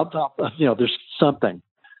 There's something.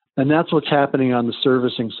 And that's what's happening on the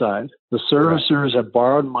servicing side. The servicers have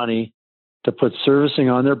borrowed money to put servicing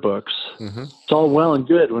on their books. Mm-hmm. It's all well and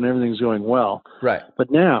good when everything's going well. Right. But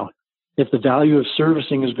now, if the value of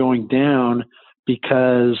servicing is going down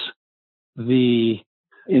because the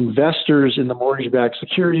investors in the mortgage-backed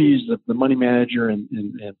securities, the money manager in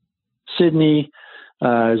Sydney,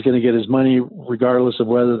 is going to get his money regardless of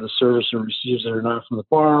whether the servicer receives it or not from the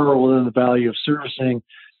borrower, well, then the value of servicing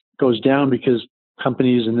goes down because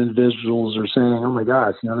companies and individuals are saying, oh my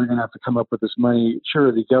gosh, they're going to have to come up with this money.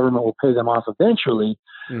 Sure, the government will pay them off eventually,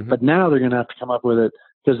 but now they're going to have to come up with it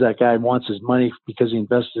because that guy wants his money because he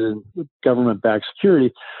invested in government-backed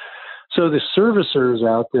security. So the servicers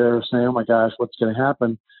out there are saying, oh my gosh, what's going to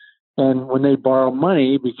happen? And when they borrow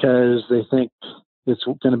money because they think it's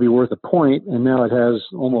going to be worth a point, and now it has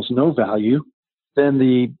almost no value, then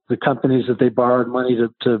the companies that they borrowed money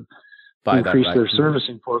to increase their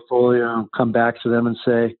servicing portfolio come back to them and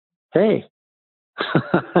say, hey.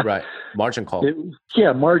 Right. Margin call.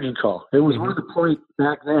 Margin call. It was worth a point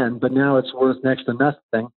back then, but now it's worth next to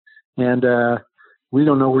nothing. And we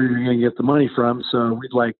don't know where you're going to get the money from, so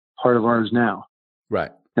we'd like part of ours now.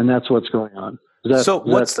 Right. And that's what's going on. It's a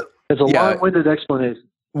long-winded explanation.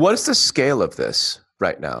 What is the scale of this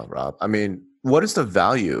right now, Rob? I mean, what is the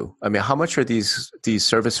value? I mean, how much are these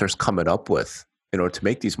servicers coming up with in order to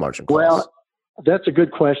make these margin calls? Well, that's a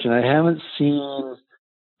good question. I've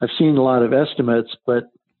seen a lot of estimates, but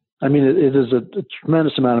I mean, it is a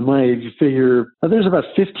tremendous amount of money. If you figure there's about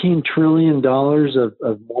 $15 trillion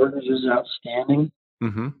of mortgages outstanding,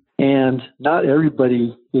 and not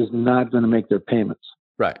everybody is not going to make their payments.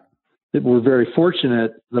 Right. We're very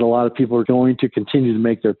fortunate that a lot of people are going to continue to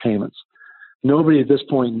make their payments. Nobody at this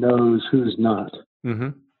point knows who's not. Mm-hmm.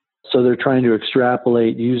 So they're trying to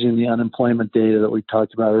extrapolate using the unemployment data that we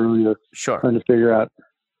talked about earlier. Sure. Trying to figure out,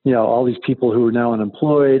 all these people who are now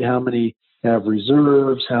unemployed, how many have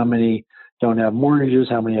reserves, how many don't have mortgages,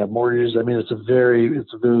 how many have mortgages. I mean, it's a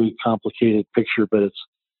very complicated picture, but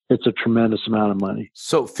it's a tremendous amount of money.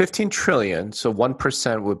 So 15 trillion. So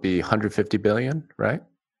 1% would be 150 billion, right?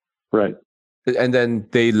 Right. And then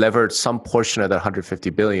they levered some portion of that 150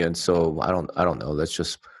 billion. So I don't know. Let's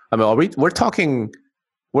just, we're talking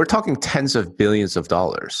tens of billions of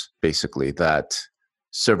dollars, basically, that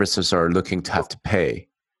services are looking to have to pay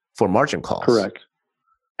for margin calls. Correct.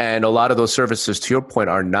 And a lot of those services, to your point,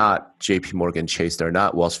 are not JP Morgan Chase. They're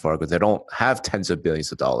not Wells Fargo. They don't have tens of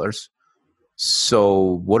billions of dollars.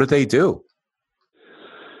 So what do they do?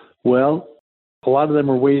 Well, a lot of them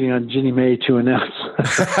are waiting on Ginnie Mae to announce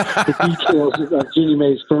the details of Ginnie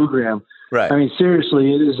Mae's program. Right. I mean,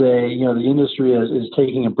 seriously, it is the industry is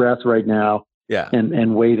taking a breath right now. Yeah.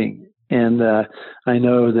 And waiting. And I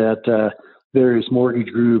know that various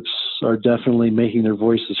mortgage groups are definitely making their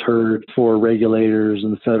voices heard for regulators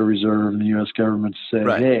and the Federal Reserve and the U.S. government to say,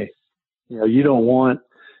 right. hey, you don't want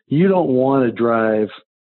to drive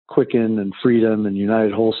Quicken and Freedom and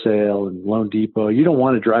United Wholesale and Loan Depot. You don't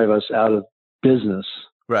want to drive us out of business,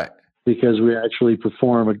 right? Because we actually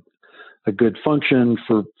perform a good function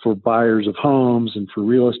for buyers of homes and for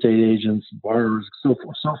real estate agents, borrowers, so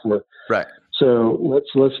forth. Right. So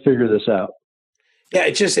let's figure this out. Yeah,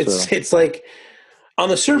 it's like on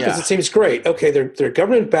the surface it seems great. Okay, they're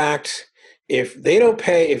government backed. If they don't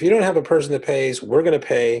pay, if you don't have a person that pays, we're going to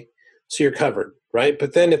pay, so you're covered, right?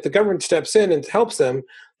 But then if the government steps in and helps them,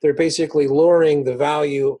 they're basically lowering the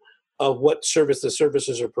value of what service the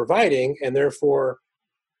services are providing, and therefore,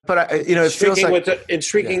 but it feels like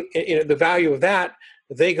the value of that,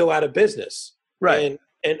 they go out of business, right?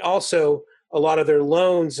 And also a lot of their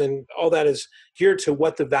loans and all that is geared to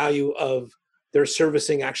what the value of their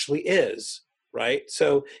servicing actually is, right?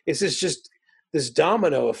 So it's just this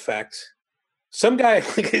domino effect. Some guy,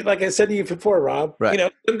 like I said to you before, Rob, right.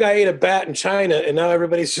 Some guy ate a bat in China and now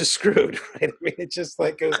everybody's just screwed, right? I mean, it just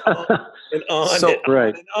like goes on and on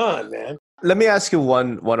and on, man. Let me ask you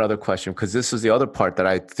one other question, because this is the other part that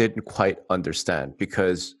I didn't quite understand.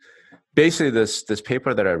 Because basically this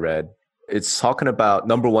paper that I read, it's talking about,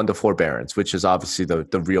 number one, the forbearance, which is obviously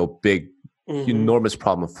the real big, enormous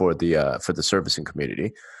problem for the servicing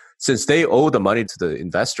community. Since they owe the money to the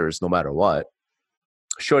investors no matter what,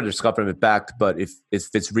 sure, there's government backed, but if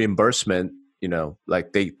it's reimbursement,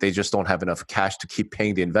 like they just don't have enough cash to keep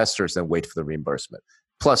paying the investors and wait for the reimbursement.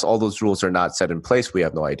 Plus, all those rules are not set in place. We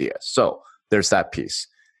have no idea. So there's that piece.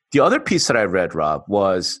 The other piece that I read, Rob,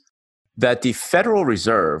 was that the Federal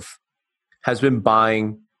Reserve has been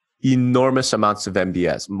buying enormous amounts of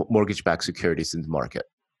MBS, mortgage-backed securities, in the market,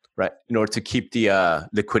 right, in order to keep the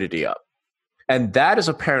liquidity up. And that is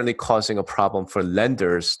apparently causing a problem for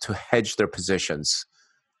lenders to hedge their positions.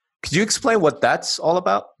 Could you explain what that's all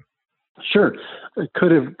about? Sure. I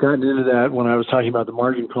could have gotten into that when I was talking about the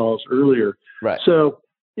margin calls earlier. Right. So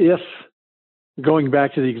if going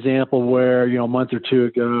back to the example where, a month or two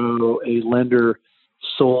ago, a lender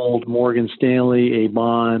sold Morgan Stanley a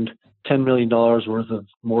bond, $10 million worth of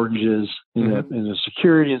mortgages in a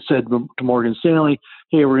security, and said to Morgan Stanley,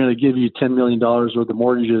 hey, we're going to give you $10 million worth of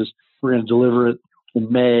mortgages. We're going to deliver it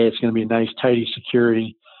in May. It's going to be a nice, tidy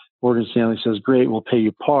security. Morgan Stanley says, great, we'll pay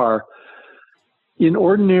you par. In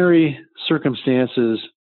ordinary circumstances,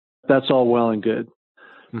 that's all well and good.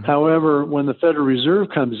 Mm-hmm. However, when the Federal Reserve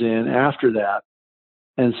comes in after that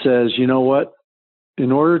and says, you know what,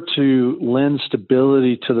 in order to lend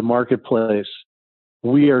stability to the marketplace,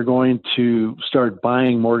 we are going to start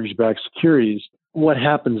buying mortgage-backed securities, what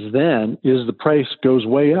happens then is the price goes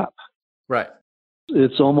way up. Right.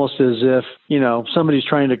 It's almost as if, somebody's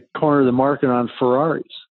trying to corner the market on Ferraris,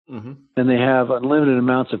 and they have unlimited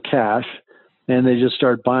amounts of cash, and they just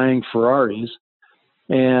start buying Ferraris,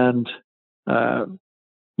 and the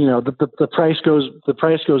price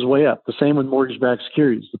goes way up. The same with mortgage-backed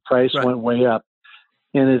securities. The price went way up,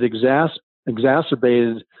 and it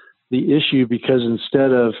exacerbated the issue, because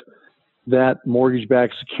instead of that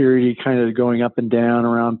mortgage-backed security kind of going up and down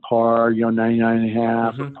around par,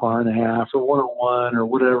 99.5 or par and a half or 101 or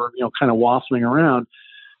whatever, kind of waffling around.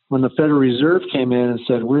 When the Federal Reserve came in and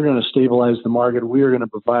said, we're going to stabilize the market, we are going to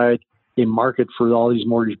provide a market for all these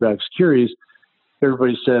mortgage-backed securities,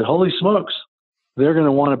 everybody said, holy smokes, they're going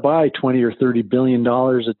to want to buy $20 or $30 billion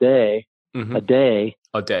a day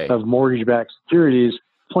of mortgage-backed securities,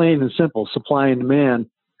 plain and simple, supply and demand.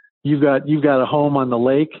 You've got a home on the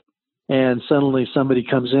lake, and suddenly somebody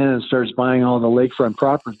comes in and starts buying all the lakefront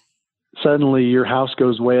property. Suddenly your house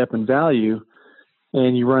goes way up in value,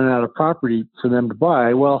 and you run out of property for them to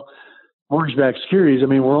buy. Well, mortgage-backed securities,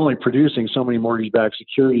 we're only producing so many mortgage-backed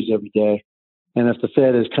securities every day. And if the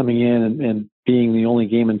Fed is coming in and being the only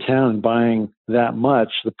game in town and buying that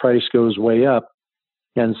much, the price goes way up.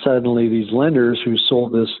 And suddenly these lenders who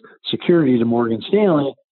sold this security to Morgan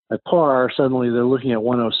Stanley at par, suddenly they're looking at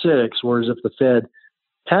 106, whereas if the Fed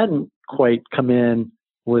hadn't quite come in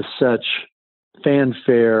with such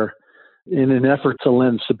fanfare in an effort to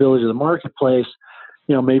lend stability to the marketplace,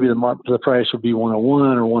 maybe the price would be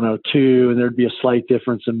 101 or 102, and there'd be a slight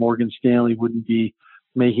difference, and Morgan Stanley wouldn't be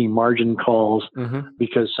making margin calls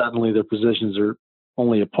because suddenly their positions are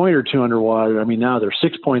only a point or two underwater. I mean, now they're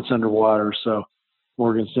 6 points underwater. So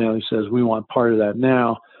Morgan Stanley says, we want part of that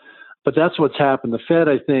now. But that's what's happened. The Fed,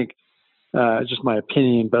 I think, just my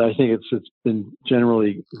opinion, but I think it's been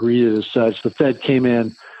generally greeted as such. The Fed came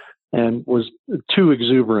in and was too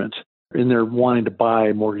exuberant in their wanting to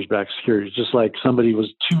buy mortgage-backed securities, just like somebody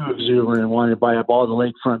was too exuberant and wanting to buy up all the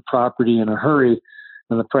lakefront property in a hurry,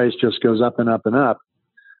 and the price just goes up and up and up.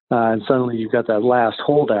 And suddenly you've got that last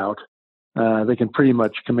holdout. They can pretty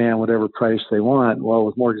much command whatever price they want. Well,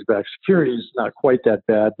 with mortgage-backed securities, not quite that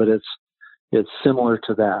bad, but it's similar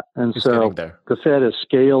to that. And so the Fed has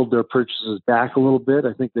scaled their purchases back a little bit.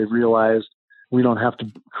 I think they've realized we don't have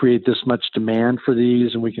to create this much demand for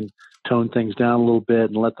these, and we can tone things down a little bit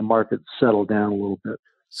and let the market settle down a little bit.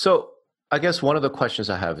 So I guess one of the questions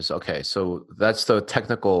I have is, okay, so that's the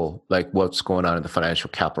technical, like what's going on in the financial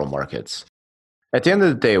capital markets. At the end of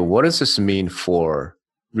the day, what does this mean for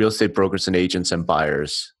real estate brokers and agents and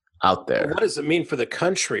buyers out there? What does it mean for the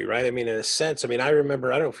country, right? I mean, in a sense, I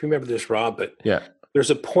remember, I don't know if you remember this, Rob, but there's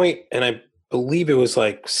a point, and I believe it was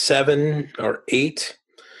like 7 or 8,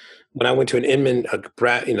 when I went to an Inman,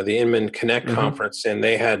 the Inman Connect conference, and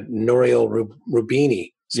they had Nouriel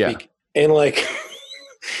Roubini speak. And like,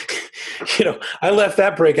 I left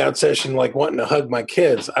that breakout session like wanting to hug my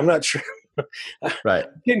kids. I'm not sure. Right.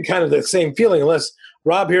 Getting kind of the same feeling, unless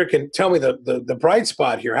Rob here can tell me the bright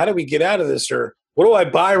spot here. How do we get out of this, or what do I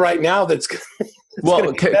buy right now that's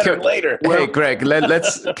well, later? Hey, Greg,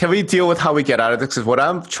 can we deal with how we get out of this? Because what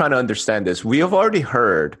I'm trying to understand is we have already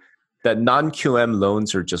heard that non-QM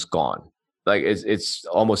loans are just gone. Like it's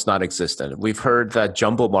almost non-existent. We've heard that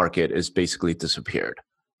jumbo market is basically disappeared.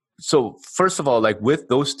 So first of all, like with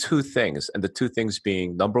those two things, and the two things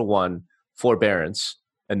being number one, forbearance,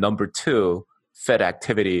 and number two, Fed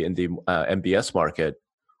activity in the MBS market,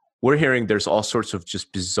 we're hearing there's all sorts of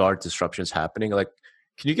just bizarre disruptions happening. Like,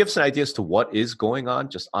 can you give us an idea as to what is going on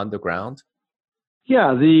just on the ground?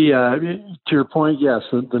 Yeah, to your point, yes,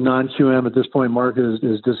 the non-QM at this point market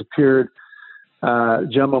has disappeared.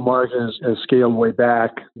 Jumbo market has scaled way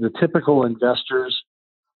back. The typical investors,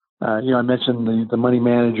 I mentioned the money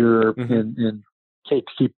manager in Kate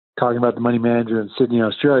to keep talking about the money manager in Sydney,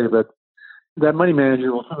 Australia, but that money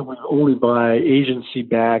manager will probably only buy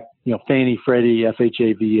agency-backed, Fannie, Freddie,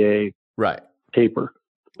 FHA, VA paper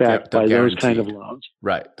backed by those kind of loans.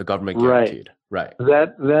 Right, the government guaranteed. Right.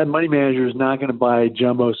 That money manager is not going to buy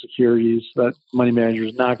jumbo securities. That money manager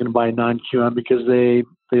is not going to buy non-QM because they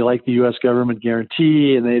like the U.S. government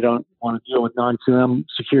guarantee, and they don't want to deal with non-QM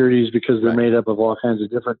securities because they're made up of all kinds of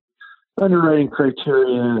different underwriting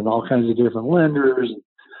criteria and all kinds of different lenders and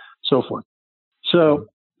so forth. So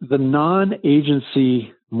the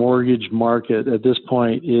non-agency mortgage market at this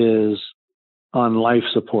point is on life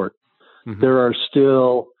support. There are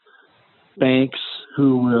still banks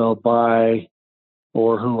who will buy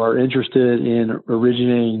or who are interested in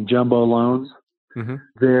originating jumbo loans.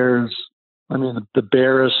 There's, the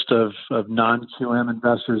barest of non-QM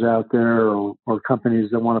investors out there or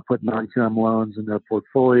companies that want to put non-QM loans in their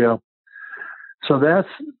portfolio. So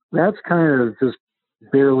that's kind of just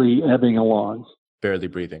barely ebbing along. Barely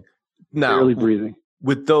breathing. Now, barely breathing.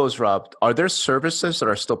 With those, Rob, are there services that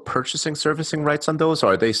are still purchasing servicing rights on those?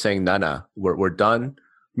 Or are they saying, no, we're done?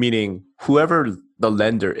 Meaning whoever the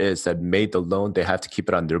lender is that made the loan, they have to keep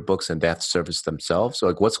it on their books and they have to service themselves. So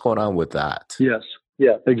like, what's going on with that? Yes.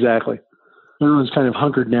 Yeah, exactly. Everyone's kind of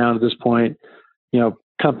hunkered down at this point.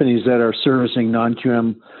 Companies that are servicing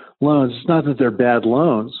non-QM loans, it's not that they're bad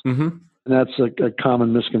loans. And that's a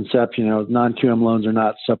common misconception. Non-QM loans are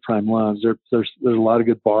not subprime loans. There's a lot of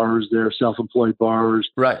good borrowers there, self-employed borrowers,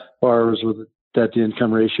 borrowers with a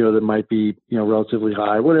debt-to-income ratio that might be relatively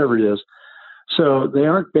high, whatever it is. So they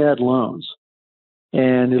aren't bad loans.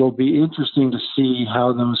 And it'll be interesting to see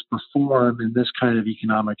how those perform in this kind of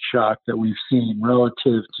economic shock that we've seen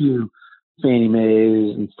relative to Fannie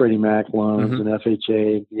Mae's and Freddie Mac loans and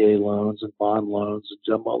FHA and VA loans and bond loans and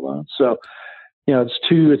jumbo loans. So,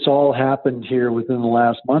 it's all happened here within the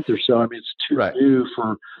last month or so. It's too new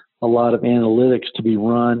for a lot of analytics to be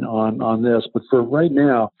run on this. But for right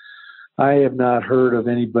now, I have not heard of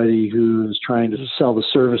anybody who's trying to sell the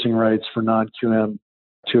servicing rights for non-QM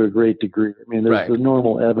to a great degree. There's the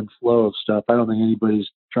normal ebb and flow of stuff. I don't think anybody's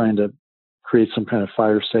trying to create some kind of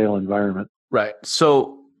fire sale environment. Right.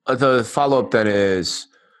 So the follow-up then is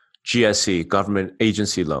GSE, government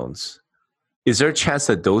agency loans. Is there a chance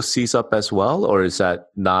that those seize up as well, or is that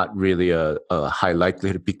not really a high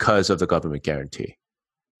likelihood because of the government guarantee?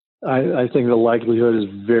 I think the likelihood is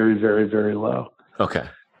very, very, very low. Okay.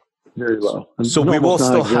 Very low. So we will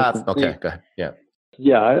still have... Okay, go ahead. Yeah.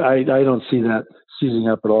 I don't see that seizing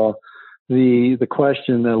up at all. The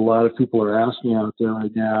question that a lot of people are asking out there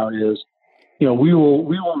right now is, we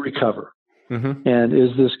will recover. Mm-hmm. And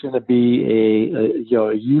is this going to be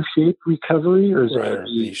a U-shaped recovery, or is it going to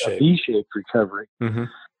be a V-shaped recovery? Mm-hmm.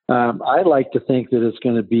 I like to think that it's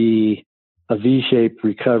going to be a V-shaped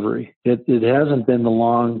recovery. It hasn't been the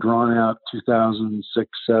long, drawn-out 2006,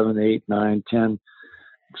 7, 8, 9, 10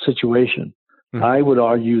 situation. Mm-hmm. I would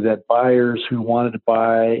argue that buyers who wanted to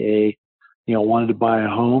buy a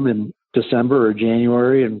home in December or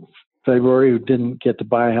January and February, who didn't get to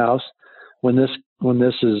buy a house, when this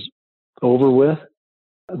is over with,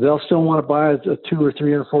 they'll still want to buy a $200,000 or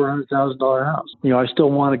 $300,000 or $400,000 house. I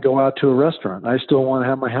still want to go out to a restaurant. I still want to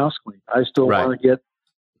have my house cleaned. I still want to get,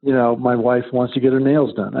 my wife wants to get her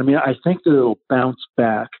nails done. I mean, I think that it'll bounce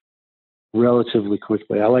back relatively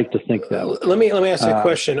quickly. I like to think that. Let me ask you a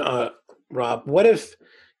question, Rob. What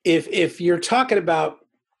if you're talking about,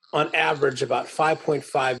 on average, about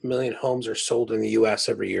 5.5 million homes are sold in the U.S.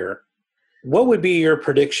 every year? What would be your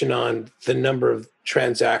prediction on the number of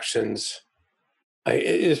transactions?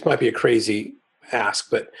 This might be a crazy ask,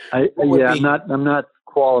 but I'm not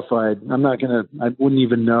qualified. I wouldn't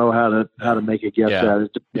even know how to make a guess at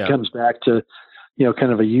it. It comes back to,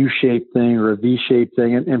 kind of a U-shaped thing or a V-shaped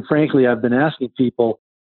thing. And frankly, I've been asking people,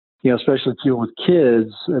 especially people with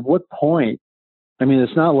kids, at what point, I mean,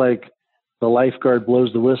 it's not like the lifeguard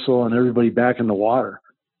blows the whistle and everybody back in the water.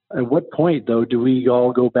 At what point, though, do we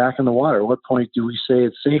all go back in the water? At what point do we say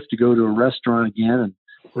it's safe to go to a restaurant again and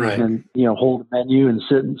hold a menu and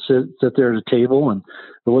sit there at a table? And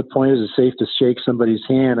at what point is it safe to shake somebody's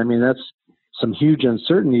hand? I mean, that's some huge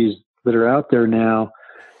uncertainties that are out there now.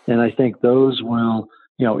 And I think those will,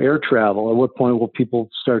 air travel. At what point will people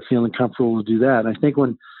start feeling comfortable to do that? And I think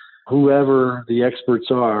when whoever the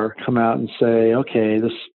experts are come out and say, okay,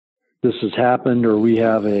 this has happened, or we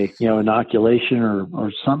have a inoculation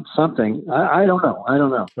or something. I don't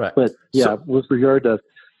know. Right. But with regard to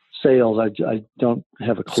sales, I don't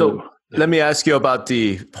have a clue. So let me ask you about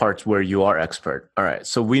the parts where you are expert. All right.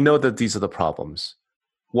 So we know that these are the problems.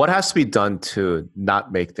 What has to be done to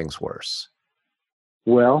not make things worse?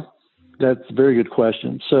 Well, that's a very good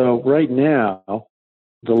question. So right now,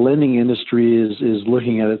 the lending industry is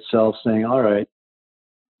looking at itself saying, all right,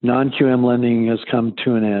 non-QM lending has come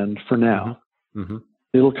to an end for now. Mm-hmm.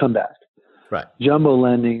 It'll come back. Right. Jumbo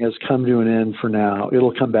lending has come to an end for now.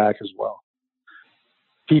 It'll come back as well.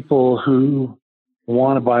 People who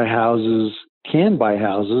want to buy houses can buy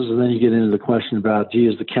houses, and then you get into the question about,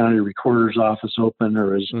 is the county recorder's office open,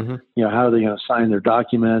 or is how are they going to sign their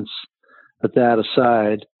documents? But that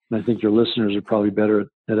aside, and I think your listeners are probably better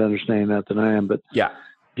at understanding that than I am. But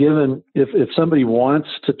given if somebody wants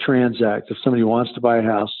to transact, if somebody wants to buy a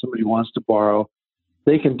house, somebody wants to borrow,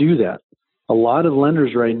 they can do that. A lot of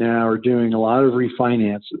lenders right now are doing a lot of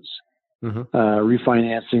refinances,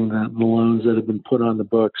 refinancing the loans that have been put on the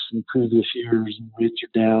books in previous years, and rates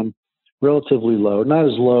are down relatively low. Not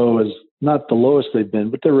as low as, not the lowest they've been,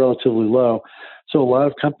 but they're relatively low. So a lot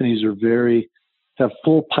of companies have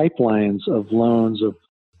full pipelines of loans of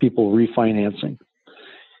people refinancing.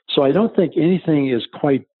 So I don't think anything is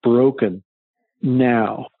quite broken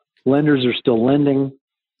now. Lenders are still lending.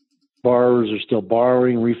 Borrowers are still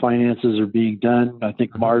borrowing. Refinances are being done. I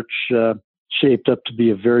think March shaped up to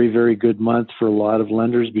be a very, very good month for a lot of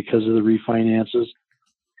lenders because of the refinances.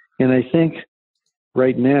 And I think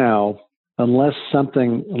right now, unless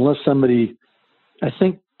somebody, I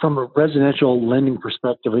think from a residential lending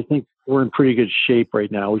perspective, I think we're in pretty good shape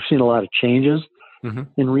right now. We've seen a lot of changes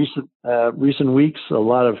in recent weeks. A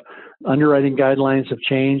lot of underwriting guidelines have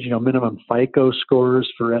changed. Minimum FICO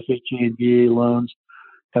scores for FHA and VA loans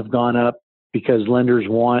have gone up because lenders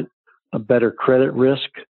want a better credit risk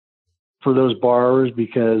for those borrowers,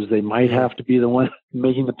 because they might have to be the one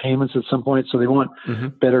making the payments at some point. So they want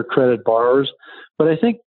better credit borrowers. But I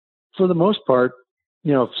think for the most part,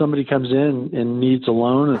 if somebody comes in and needs a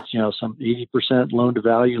loan, it's, some 80% loan to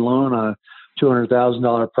value loan on a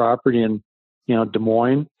 $200,000 property in, Des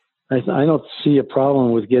Moines, I don't see a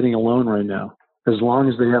problem with getting a loan right now, as long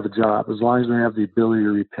as they have a job, as long as they have the ability to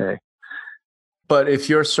repay. But if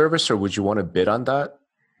you're a servicer, would you want to bid on that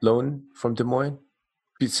loan from Des Moines?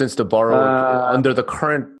 Since the borrower, under the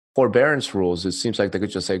current forbearance rules, it seems like they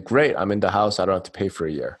could just say, great, I'm in the house, I don't have to pay for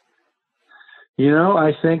a year.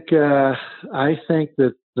 I think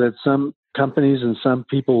that some companies and some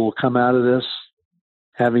people will come out of this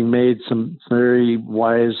having made some very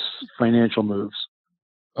wise financial moves.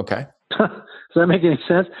 Okay. Does that make any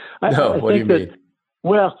sense? No, what do you mean?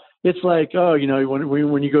 Well, it's like, oh,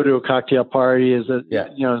 when you go to a cocktail party, it's a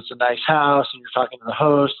nice house, and you're talking to the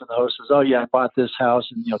host, and the host says, oh yeah, I bought this house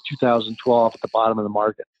in 2012 at the bottom of the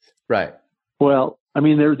market. Right. Well, I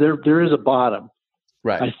mean, there is a bottom.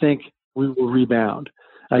 Right. I think we will rebound.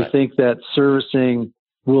 I think that servicing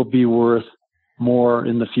will be worth more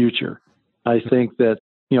in the future. I think that,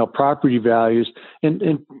 property values,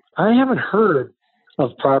 and I haven't heard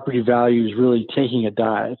of property values really taking a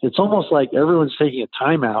dive. It's almost like everyone's taking a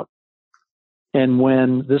timeout. And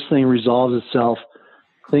when this thing resolves itself,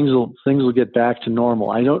 things will get back to normal.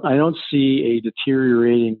 I don't see a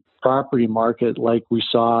deteriorating property market like we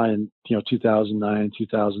saw in 2009,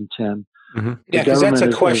 2010. Mm-hmm. Yeah, because that's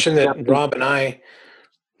a question that Rob and I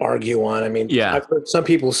argue on. I mean, I've heard some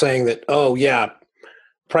people saying that, oh yeah,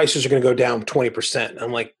 prices are going to go down 20%.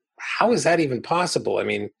 I'm like, how is that even possible? I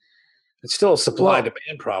mean, it's still a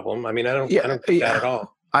supply-demand problem. I mean, I don't think that at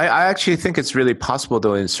all. I actually think it's really possible,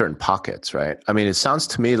 though, in certain pockets, right? I mean, it sounds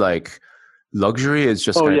to me like luxury is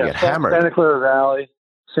just going to get hammered. Santa Clara Valley,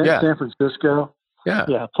 San Francisco,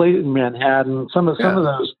 place in Manhattan. Some of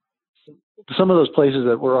those places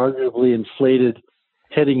that were arguably inflated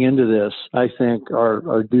heading into this, I think,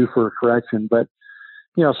 are due for a correction. But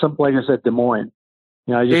some, like I said, Des Moines.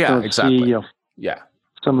 I just don't see.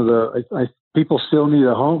 Some of the people still need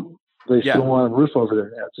a home. They still want a roof over their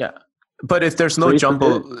heads. Yeah. But if there's no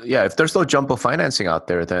jumbo financing out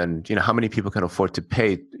there, then how many people can afford to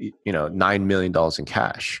pay $9 million in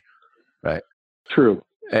cash, right? True.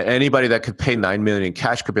 Anybody that could pay $9 million in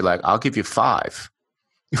cash could be like, I'll give you $5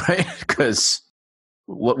 million, right? Because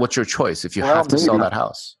what's your choice if you have to sell that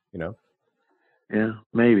house? Yeah,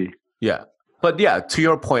 maybe. Yeah, but to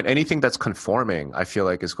your point, anything that's conforming, I feel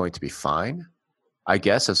like is going to be fine. I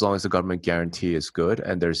guess as long as the government guarantee is good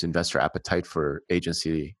and there's investor appetite for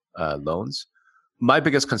agency loans. My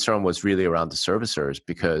biggest concern was really around the servicers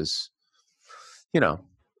because,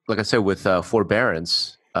 like I said, with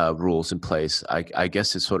forbearance rules in place, I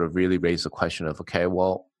guess it sort of really raised the question of, okay,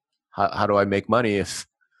 well, how do I make money if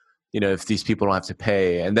these people don't have to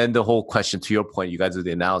pay? And then the whole question, to your point, you guys did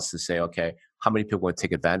the analysis, say, okay, how many people would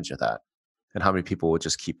take advantage of that? And how many people would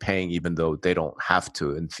just keep paying even though they don't have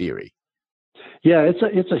to in theory? Yeah,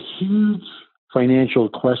 it's a huge financial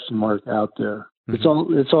question mark out there.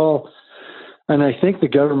 Mm-hmm. It's all, and I think the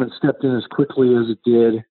government stepped in as quickly as it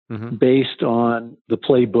did, mm-hmm. based on the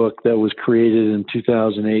playbook that was created in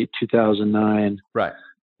 2008, 2009. Right.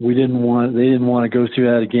 They didn't want to go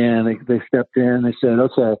through that again. They stepped in. They said,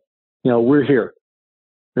 okay, we're here.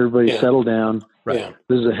 Everybody settle down. Right. Yeah.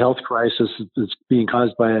 This is a health crisis. It's being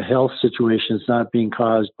caused by a health situation. It's not being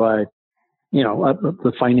caused by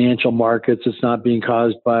the financial markets. It's not being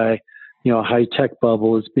caused by, a high-tech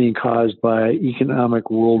bubble. It's being caused by economic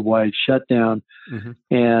worldwide shutdown. Mm-hmm.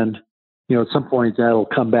 And, at some point that'll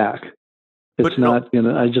come back. It's not going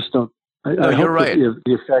to, I just don't, I hope right. the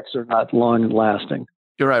effects are not long lasting.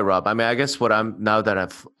 You're right, Rob. I mean, I guess now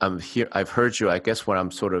that I'm here, I've heard you, I guess what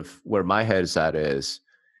I'm sort of, where my head is at is,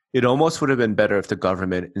 it almost would have been better if the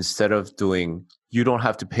government, instead of doing, you don't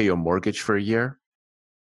have to pay your mortgage for a year,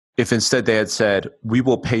 if instead they had said, we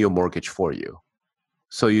will pay your mortgage for you.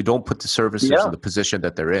 So you don't put the servicers in the position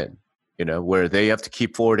that they're in, where they have to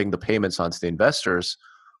keep forwarding the payments onto the investors.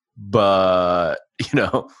 But,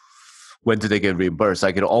 when do they get reimbursed?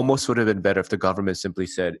 Like, it almost would have been better if the government simply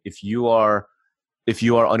said, if you are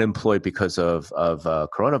unemployed because of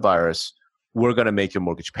coronavirus, we're going to make your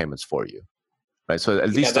mortgage payments for you. Right. So at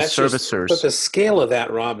least the servicers. But the scale of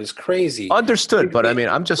that, Rob, is crazy. Understood. But I mean,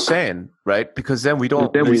 I'm just saying, right? Because then we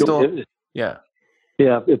don't. Yeah.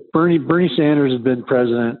 Yeah. If Bernie Sanders had been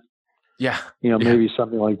president, maybe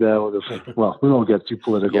something like that. Well, we won't get too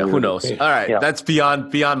political. Yeah, who knows? All right. Yeah. That's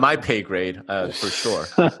beyond my pay grade, for sure.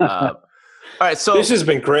 All right. So this has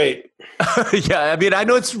been great. Yeah. I mean, I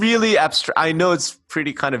know it's really abstract. I know it's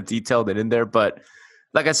pretty kind of detailed and in there, but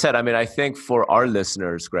like I said, I mean, I think for our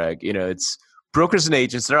listeners, Greg, it's brokers and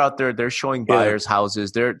agents. They're out there. They're showing buyers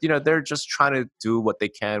houses. They're just trying to do what they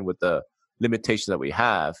can with the limitations that we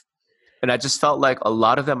have. And I just felt like a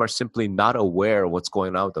lot of them are simply not aware of what's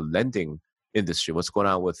going on with the lending industry, what's going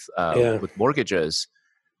on with mortgages,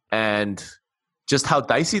 and just how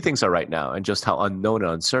dicey things are right now, and just how unknown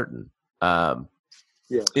and uncertain.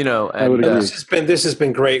 This has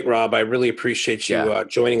been great, Rob. I really appreciate you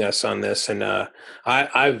joining us on this, and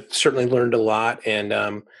I've certainly learned a lot. And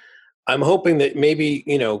I'm hoping that maybe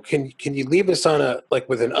can you leave us on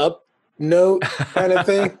with an up note kind of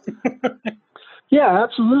thing? Yeah,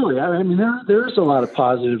 absolutely. I mean, there's a lot of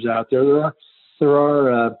positives out there. There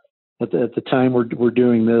are at the time we're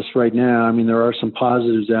doing this right now, I mean, there are some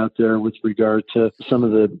positives out there with regard to some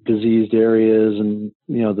of the diseased areas and,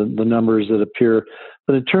 the numbers that appear.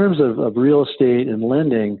 But in terms of real estate and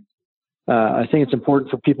lending, I think it's important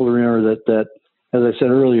for people to remember that, as I said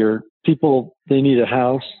earlier, people, they need a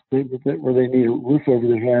house where they need a roof over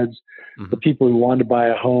their heads. Mm-hmm. The people who wanted to buy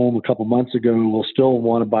a home a couple months ago will still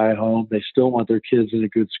want to buy a home. They still want their kids in a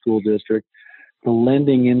good school district. The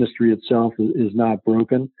lending industry itself is not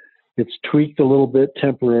broken. It's tweaked a little bit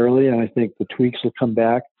temporarily, and I think the tweaks will come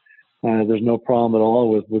back. There's no problem at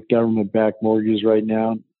all with government-backed mortgages right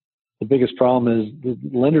now. The biggest problem is the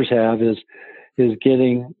lenders have is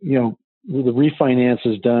getting the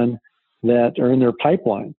refinances done that are in their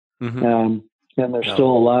pipeline, mm-hmm. And there's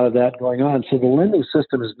still a lot of that going on. So the lending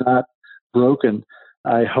system is not broken.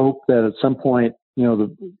 I hope that at some point,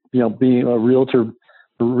 being a realtor,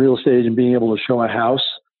 real estate, and being able to show a house,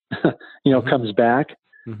 mm-hmm. comes back.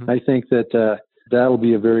 Mm-hmm. I think that that'll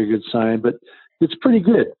be a very good sign, but it's pretty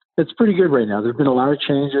good. It's pretty good right now. There've been a lot of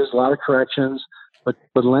changes, a lot of corrections, but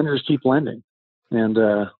lenders keep lending. And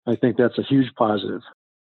I think that's a huge positive.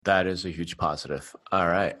 That is a huge positive. All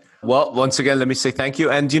right. Well, once again, let me say thank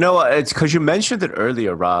you. And it's because you mentioned it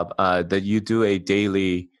earlier, Rob, that you do a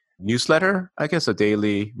daily newsletter, I guess, a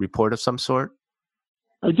daily report of some sort.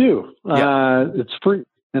 I do. Yeah. It's free.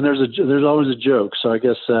 And there's always a joke, so I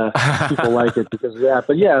guess people like it because of that.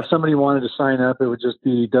 But yeah, if somebody wanted to sign up, it would just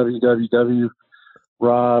be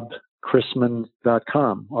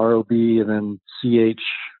www.robchrisman.com, R-O-B and then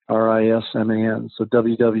C-H-R-I-S-M-A-N. So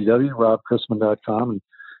www.robchrisman.com, and it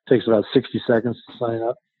takes about 60 seconds to sign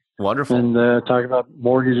up. Wonderful. And talk about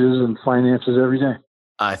mortgages and finances every day.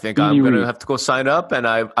 I think I'm going to have to go sign up, and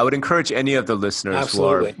I would encourage any of the listeners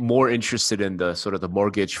Absolutely. Who are more interested in the sort of the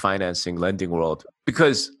mortgage financing lending world,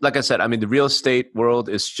 because like I said, I mean, the real estate world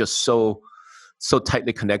is just so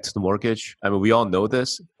tightly connected to the mortgage. I mean, we all know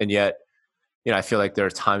this, and yet, I feel like there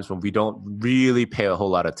are times when we don't really pay a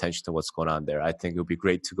whole lot of attention to what's going on there. I think it would be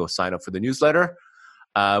great to go sign up for the newsletter.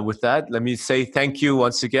 With that, let me say thank you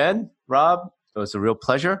once again, Rob. It was a real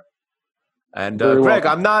pleasure. And Greg,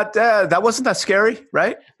 I'm not, that wasn't that scary,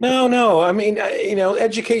 right? No. I mean,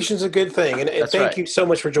 education's a good thing. And thank you so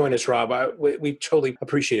much for joining us, Rob. We totally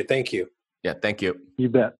appreciate it. Thank you. Yeah, thank you. You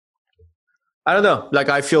bet. I don't know. Like,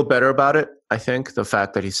 I feel better about it. I think the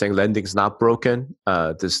fact that he's saying lending's not broken,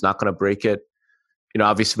 this is not going to break it.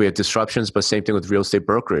 Obviously we have disruptions, but same thing with real estate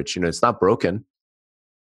brokerage. It's not broken.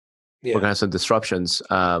 Yeah. We're going to have some disruptions,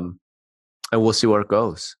 and we'll see where it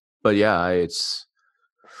goes. But yeah, it's...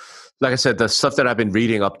 Like I said, the stuff that I've been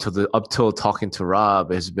reading up till talking to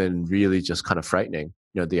Rob has been really just kind of frightening.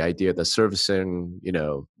 The idea that servicing,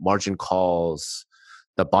 margin calls,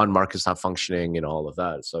 the bond market's not functioning, all of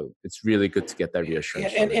that. So it's really good to get that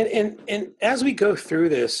reassurance. Yeah, and as we go through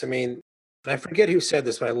this, I mean, I forget who said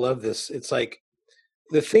this, but I love this. It's like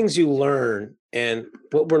the things you learn and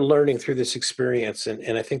what we're learning through this experience.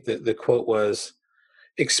 And I think that the quote was,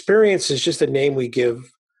 experience is just a name we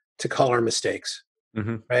give to call our mistakes.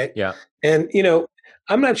 Mm-hmm. Right. Yeah. And,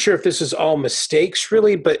 I'm not sure if this is all mistakes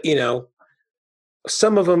really, but,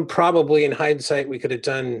 some of them probably in hindsight, we could have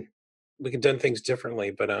done things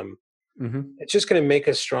differently, but, mm-hmm. It's just going to make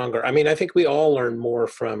us stronger. I mean, I think we all learn more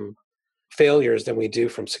from failures than we do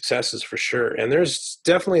from successes for sure. And there's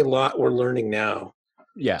definitely a lot we're learning now.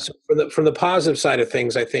 Yeah. So from the positive side of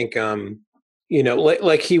things, I think,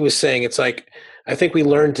 like he was saying, it's like, I think we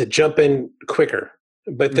learned to jump in quicker,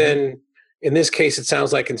 but mm-hmm. then, in this case, it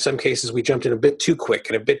sounds like in some cases we jumped in a bit too quick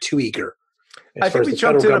and a bit too eager. I think we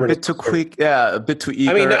jumped in a bit too quick. Yeah, a bit too eager.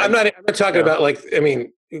 I mean, I'm not talking about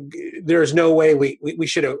there's no way we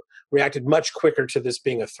should have reacted much quicker to this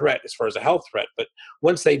being a threat as far as a health threat. But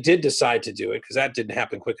once they did decide to do it, because that didn't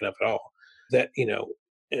happen quick enough at all, that,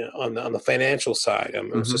 on the financial side,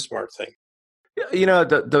 it was a smart thing.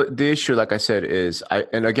 The issue, like I said, is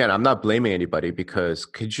and again, I'm not blaming anybody, because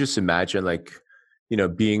could you just imagine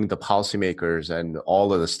being the policymakers and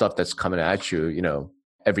all of the stuff that's coming at you,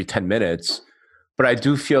 every 10 minutes. But I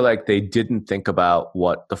do feel like they didn't think about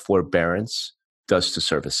what the forbearance does to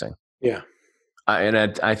servicing. Yeah.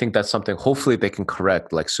 And I think that's something hopefully they can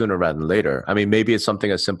correct sooner rather than later. I mean, maybe it's something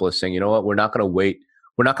as simple as saying, you know what, we're not going to wait.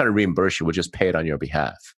 We're not going to reimburse you. We'll just pay it on your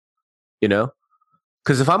behalf,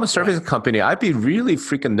 Because if I'm a servicing company, I'd be really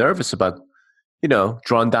freaking nervous about,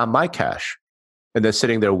 drawing down my cash and then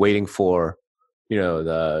sitting there waiting for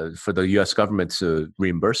for the U.S. government to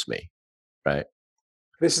reimburse me, right?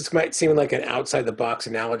 This might seem like an outside the box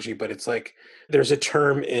analogy, but it's like there's a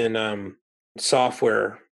term in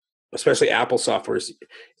software, especially Apple softwares,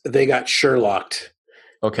 they got Sherlocked.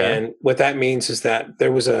 Okay. And what that means is that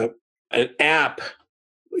there was an app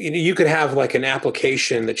you could have like an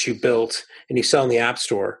application that you built and you sell in the App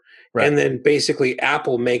Store, Right. and then basically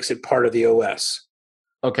Apple makes it part of the OS.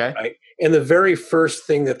 Okay. Right. And the very first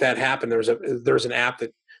thing that happened, there was an app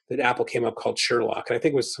that Apple came up called Sherlock, and I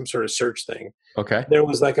think it was some sort of search thing. Okay. There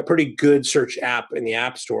was like a pretty good search app in the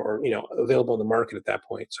App Store, or, available in the market at that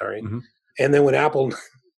point. Sorry. Mm-hmm. And then when Apple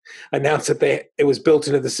announced that it was built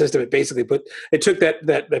into the system, it took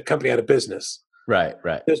that company out of business. Right.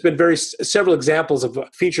 There's been several examples of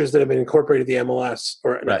features that have been incorporated in the MLS,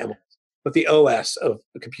 or not MLS, but the OS of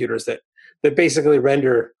the computers that basically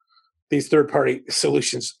render these third-party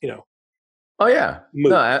solutions, Oh yeah.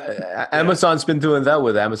 moot. No, Amazon's been doing that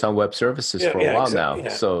with Amazon Web Services for a while now. Yeah.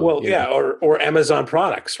 So or Amazon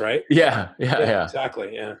products, right? Yeah.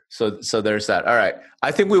 Exactly. Yeah. So there's that. All right.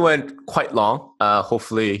 I think we went quite long.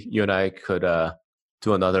 Hopefully you and I could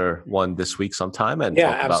do another one this week sometime and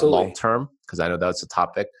talk about long term, because I know that's a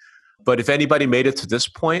topic. But if anybody made it to this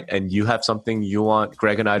point and you have something you want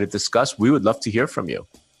Greg and I to discuss, we would love to hear from you,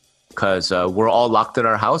 because we're all locked in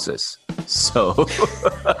our houses. So, all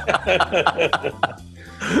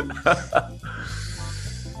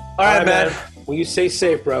right, man. Well, you stay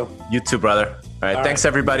safe, bro. You too, brother. All right. Thanks,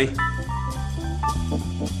 everybody.